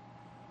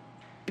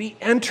 Be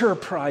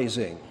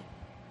enterprising.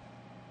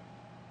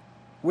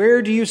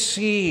 Where do you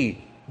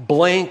see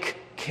blank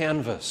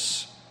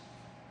canvas?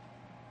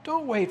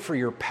 Don't wait for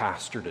your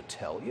pastor to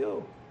tell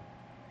you.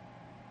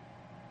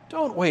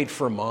 Don't wait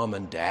for mom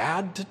and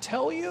dad to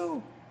tell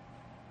you.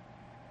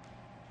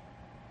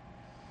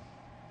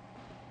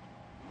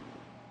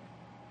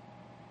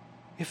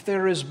 If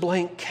there is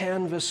blank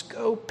canvas,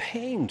 go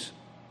paint.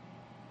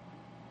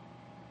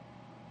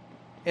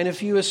 And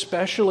if you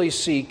especially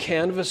see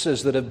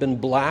canvases that have been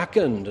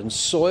blackened and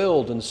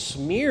soiled and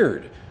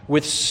smeared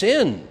with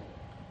sin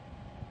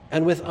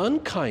and with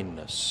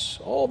unkindness,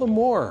 all the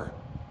more,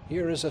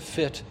 here is a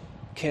fit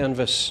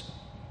canvas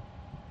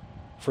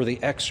for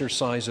the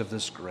exercise of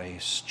this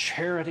grace.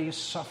 Charity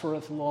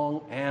suffereth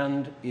long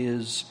and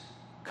is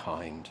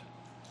kind.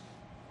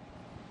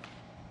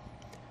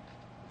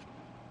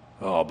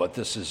 Oh, but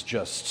this is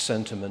just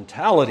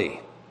sentimentality.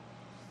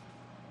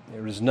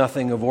 There is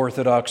nothing of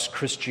Orthodox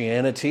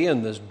Christianity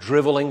in this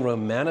driveling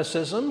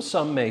romanticism.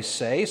 Some may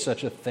say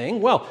such a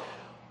thing. Well,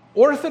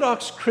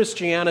 Orthodox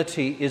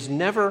Christianity is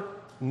never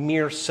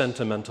mere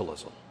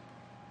sentimentalism.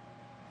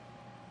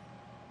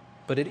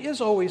 But it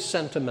is always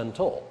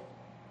sentimental.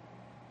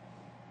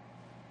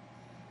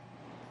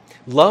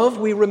 Love,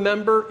 we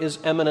remember, is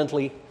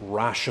eminently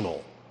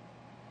rational.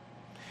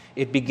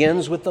 It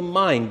begins with the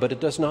mind, but it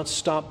does not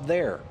stop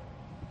there.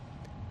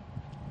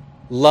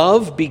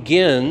 Love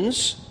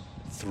begins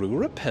through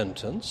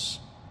repentance,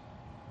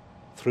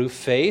 through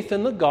faith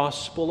in the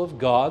gospel of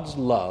God's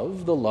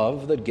love, the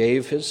love that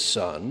gave His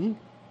Son.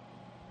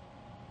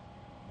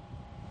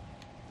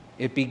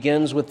 It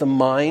begins with the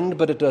mind,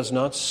 but it does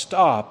not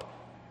stop.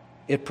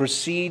 It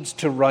proceeds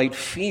to right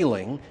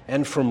feeling,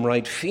 and from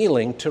right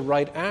feeling to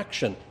right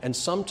action. And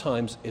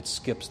sometimes it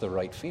skips the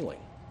right feeling.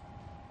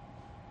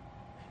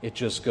 It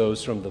just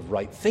goes from the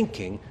right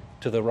thinking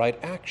to the right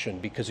action,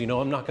 because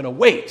I'm not going to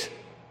wait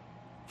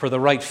for the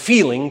right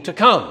feeling to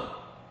come.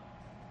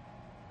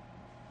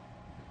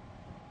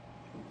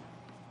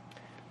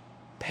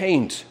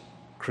 Paint,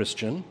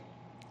 Christian,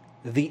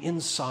 the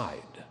inside.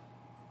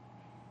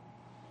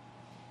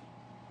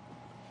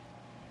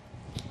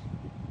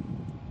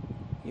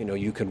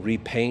 You can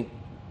repaint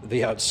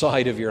the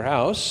outside of your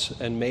house,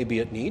 and maybe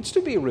it needs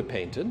to be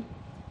repainted.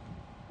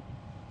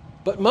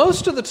 But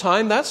most of the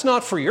time, that's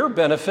not for your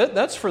benefit.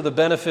 That's for the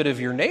benefit of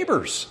your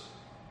neighbors,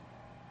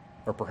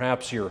 or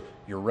perhaps your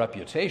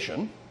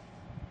reputation.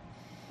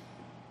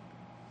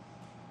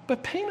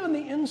 But paint on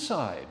the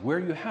inside, where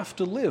you have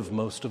to live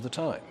most of the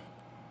time.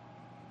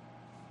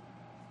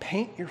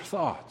 Paint your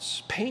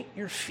thoughts. Paint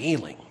your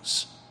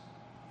feelings.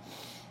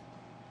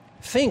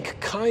 Think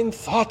kind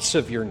thoughts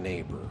of your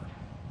neighbor.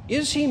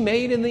 Is he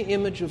made in the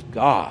image of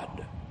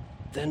God?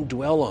 Then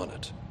dwell on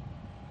it.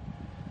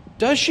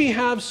 Does she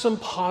have some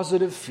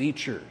positive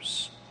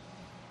features?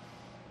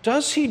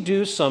 Does he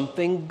do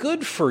something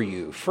good for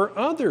you, for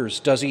others?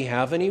 Does he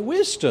have any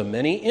wisdom,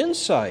 any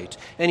insight,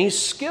 any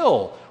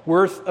skill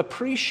worth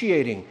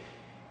appreciating?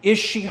 Is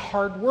she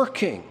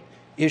hardworking?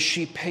 Is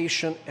she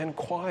patient and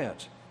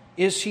quiet?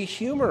 Is he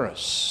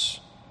humorous?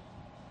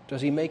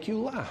 Does he make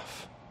you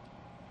laugh?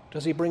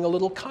 Does he bring a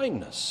little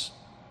kindness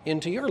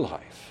into your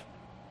life?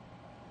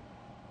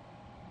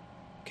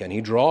 Can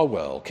he draw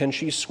well? Can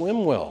she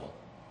swim well?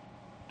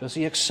 Does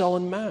he excel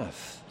in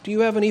math? Do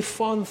you have any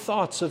fond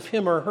thoughts of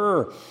him or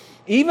her,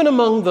 even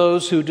among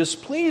those who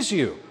displease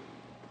you?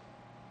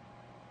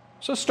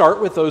 So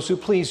start with those who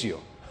please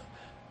you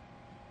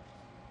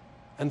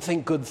and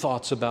think good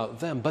thoughts about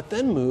them, but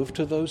then move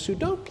to those who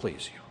don't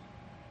please you.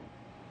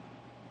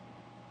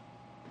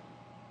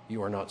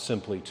 You are not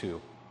simply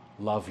to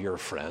love your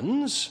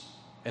friends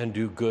and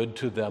do good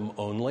to them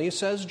only,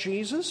 says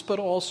Jesus, but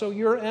also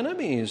your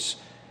enemies.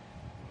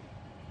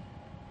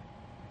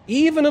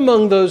 Even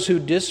among those who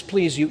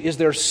displease you, is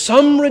there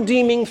some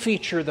redeeming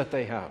feature that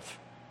they have?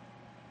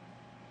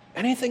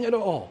 Anything at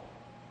all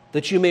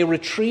that you may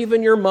retrieve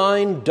in your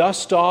mind,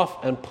 dust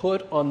off, and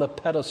put on the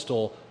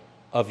pedestal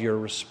of your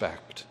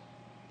respect?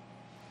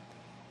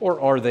 Or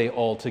are they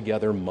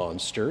altogether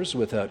monsters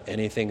without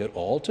anything at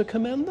all to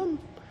commend them?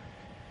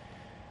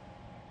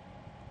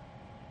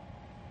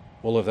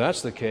 Well, if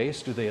that's the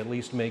case, do they at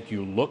least make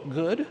you look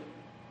good?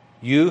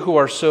 You who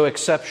are so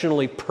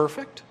exceptionally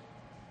perfect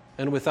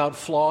and without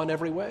flaw in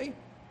every way?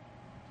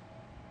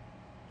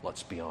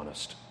 Let's be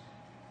honest.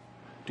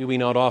 Do we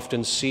not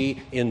often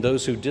see in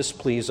those who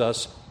displease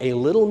us a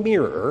little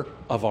mirror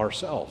of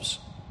ourselves?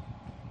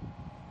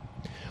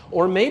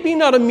 Or maybe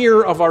not a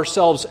mirror of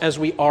ourselves as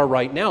we are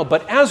right now,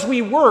 but as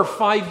we were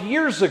 5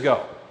 years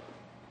ago.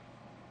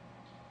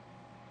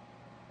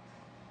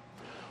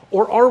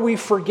 Or are we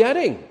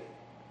forgetting?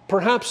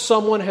 Perhaps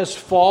someone has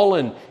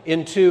fallen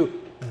into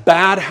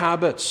bad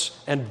habits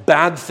and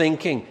bad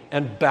thinking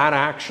and bad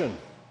action,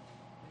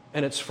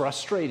 and it's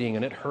frustrating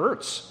and it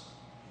hurts.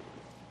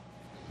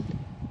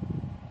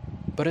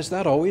 But is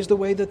that always the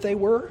way that they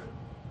were?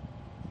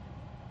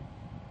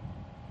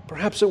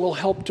 Perhaps it will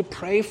help to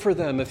pray for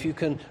them if you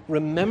can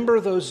remember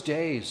those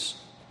days.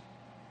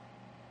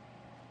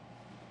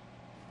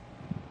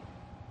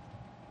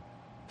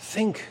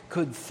 Think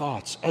good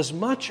thoughts as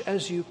much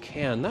as you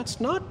can.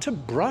 That's not to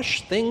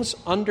brush things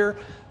under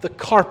the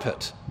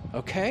carpet,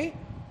 okay?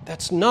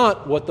 That's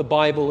not what the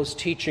Bible is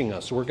teaching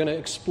us. We're going to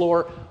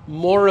explore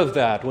more of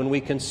that when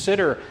we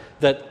consider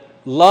that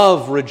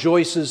love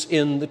rejoices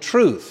in the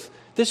truth.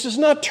 This is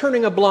not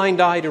turning a blind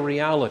eye to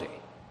reality,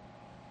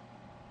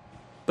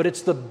 but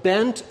it's the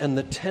bent and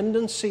the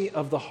tendency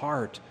of the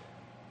heart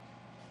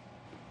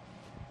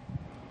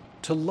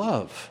to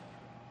love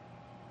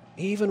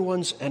even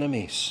one's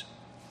enemies.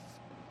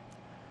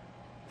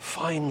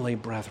 Finally,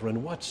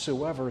 brethren,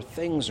 whatsoever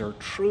things are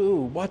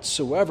true,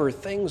 whatsoever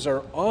things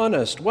are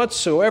honest,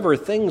 whatsoever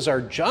things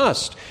are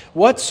just,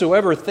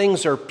 whatsoever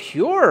things are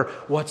pure,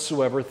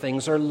 whatsoever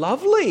things are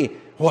lovely,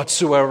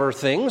 whatsoever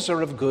things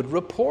are of good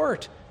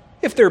report.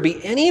 If there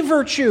be any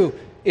virtue,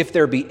 if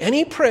there be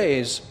any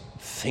praise,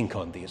 think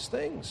on these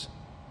things.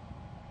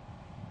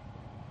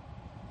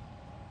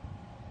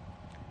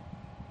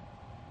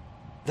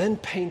 Then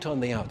paint on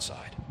the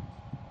outside.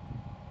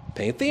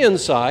 Paint the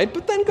inside,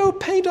 but then go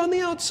paint on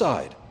the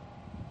outside.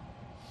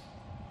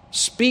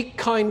 Speak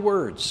kind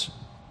words.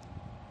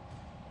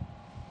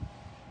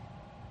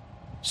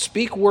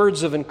 Speak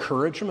words of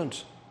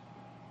encouragement.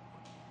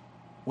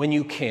 When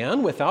you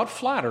can, without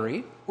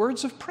flattery,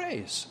 words of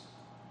praise.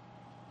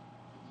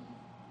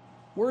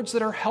 Words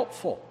that are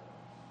helpful.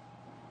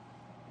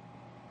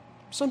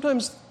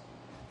 Sometimes,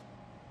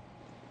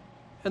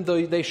 and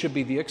though they should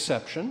be the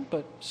exception,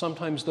 but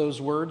sometimes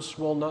those words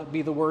will not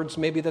be the words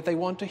maybe that they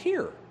want to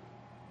hear.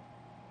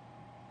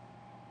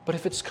 But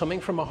if it's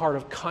coming from a heart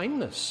of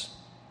kindness,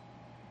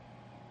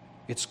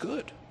 it's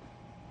good.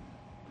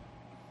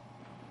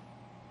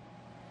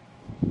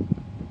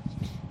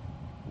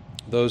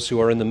 Those who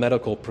are in the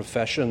medical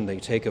profession, they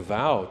take a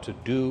vow to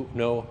do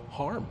no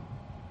harm.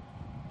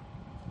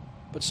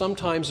 But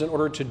sometimes in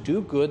order to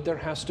do good, there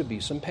has to be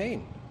some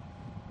pain.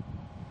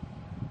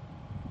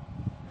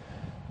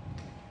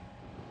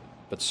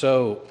 But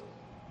so,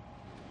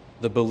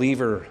 the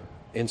believer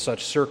in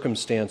such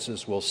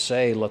circumstances will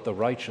say, "Let the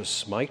righteous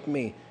smite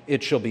me,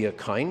 it shall be a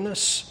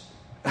kindness.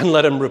 And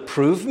let him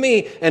reprove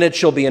me, and it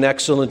shall be an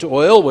excellent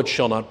oil which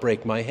shall not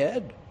break my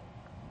head."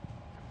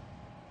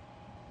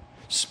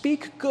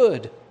 Speak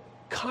good,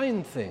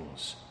 kind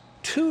things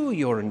to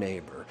your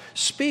neighbor.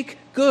 Speak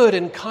good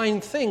and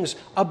kind things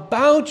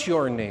about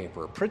your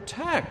neighbor.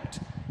 Protect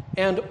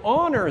and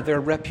honor their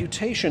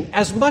reputation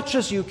as much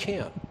as you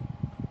can.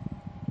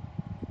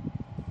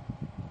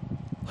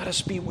 Let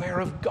us beware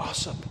of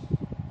gossip,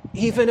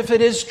 even if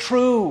it is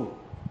true.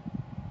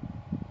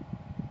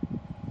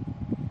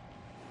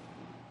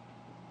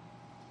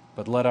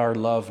 But let our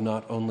love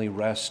not only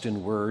rest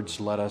in words,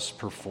 let us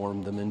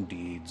perform them in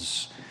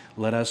deeds.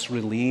 Let us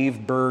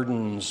relieve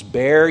burdens.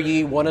 Bear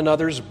ye one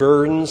another's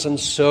burdens, and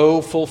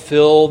so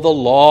fulfill the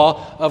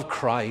law of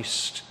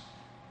Christ.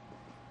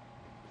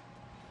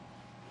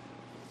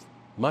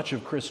 Much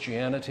of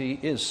Christianity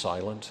is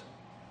silent.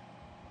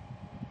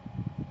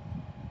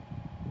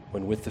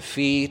 When with the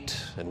feet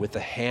and with the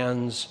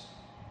hands,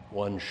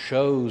 one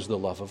shows the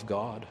love of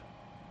God.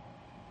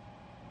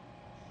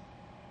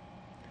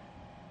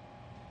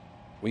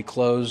 We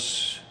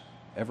close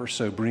ever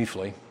so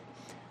briefly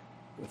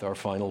with our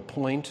final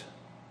point.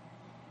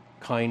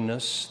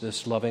 Kindness,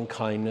 this loving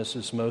kindness,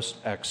 is most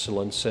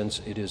excellent since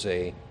it is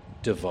a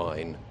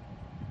divine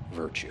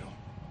virtue.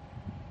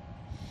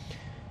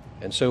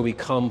 And so we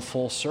come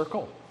full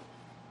circle.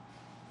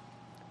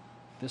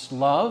 This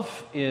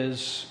love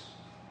is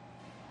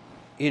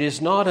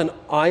not an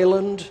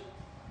island.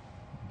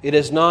 It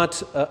is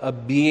not a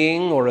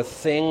being or a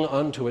thing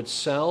unto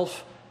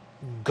itself.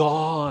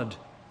 God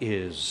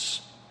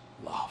is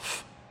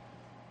love.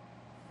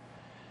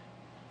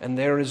 And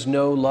there is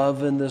no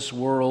love in this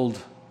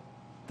world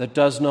that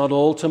does not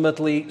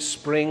ultimately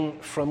spring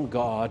from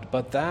God,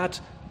 but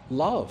that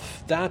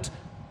love, that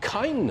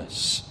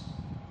kindness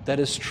that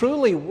is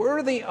truly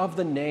worthy of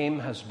the name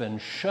has been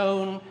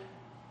shown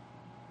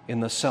in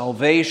the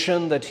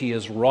salvation that he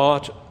has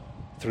wrought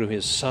through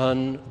his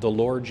Son, the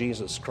Lord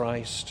Jesus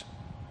Christ.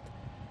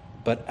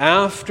 But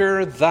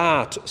after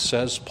that,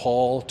 says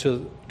Paul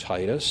to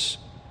Titus,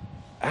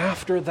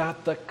 after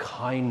that the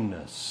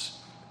kindness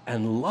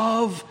and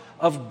love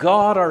of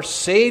God our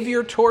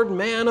Savior toward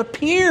man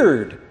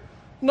appeared,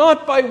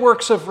 not by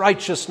works of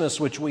righteousness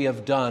which we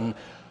have done,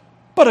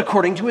 but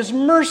according to his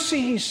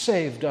mercy he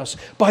saved us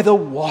by the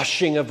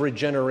washing of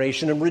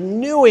regeneration and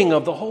renewing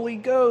of the Holy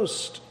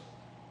Ghost,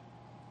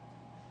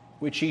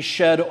 which he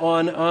shed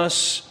on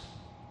us.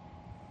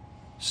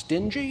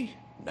 Stingy?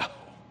 No.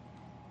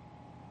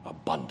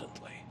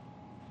 Abundantly.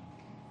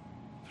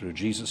 Through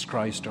Jesus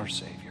Christ our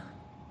Savior.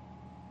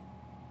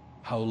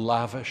 How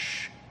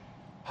lavish,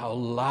 how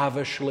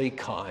lavishly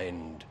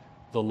kind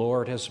the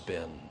Lord has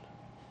been.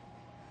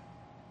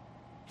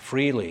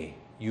 Freely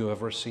you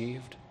have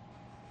received,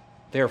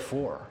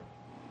 therefore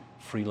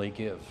freely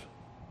give.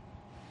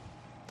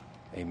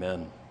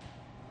 Amen.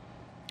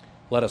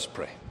 Let us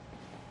pray.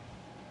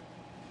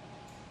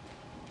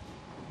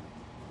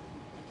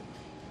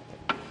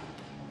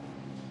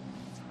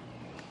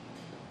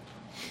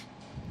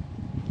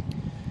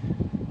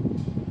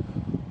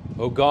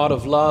 O God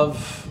of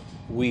love,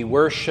 we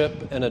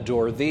worship and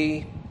adore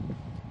thee,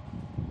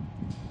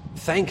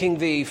 thanking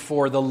thee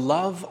for the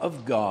love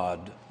of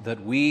God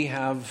that we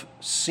have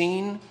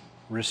seen,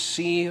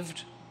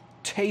 received,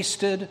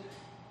 tasted,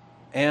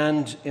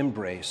 and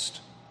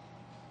embraced.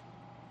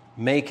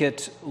 Make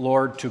it,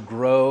 Lord, to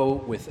grow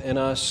within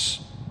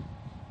us.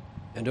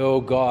 And, O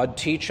God,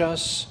 teach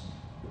us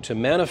to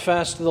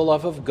manifest the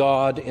love of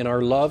God in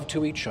our love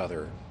to each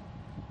other.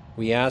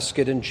 We ask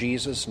it in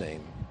Jesus'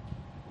 name.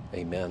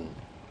 Amen.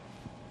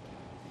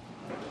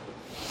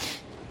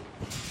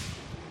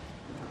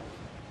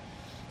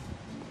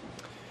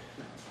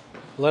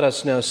 Let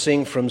us now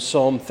sing from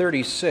Psalm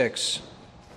 36.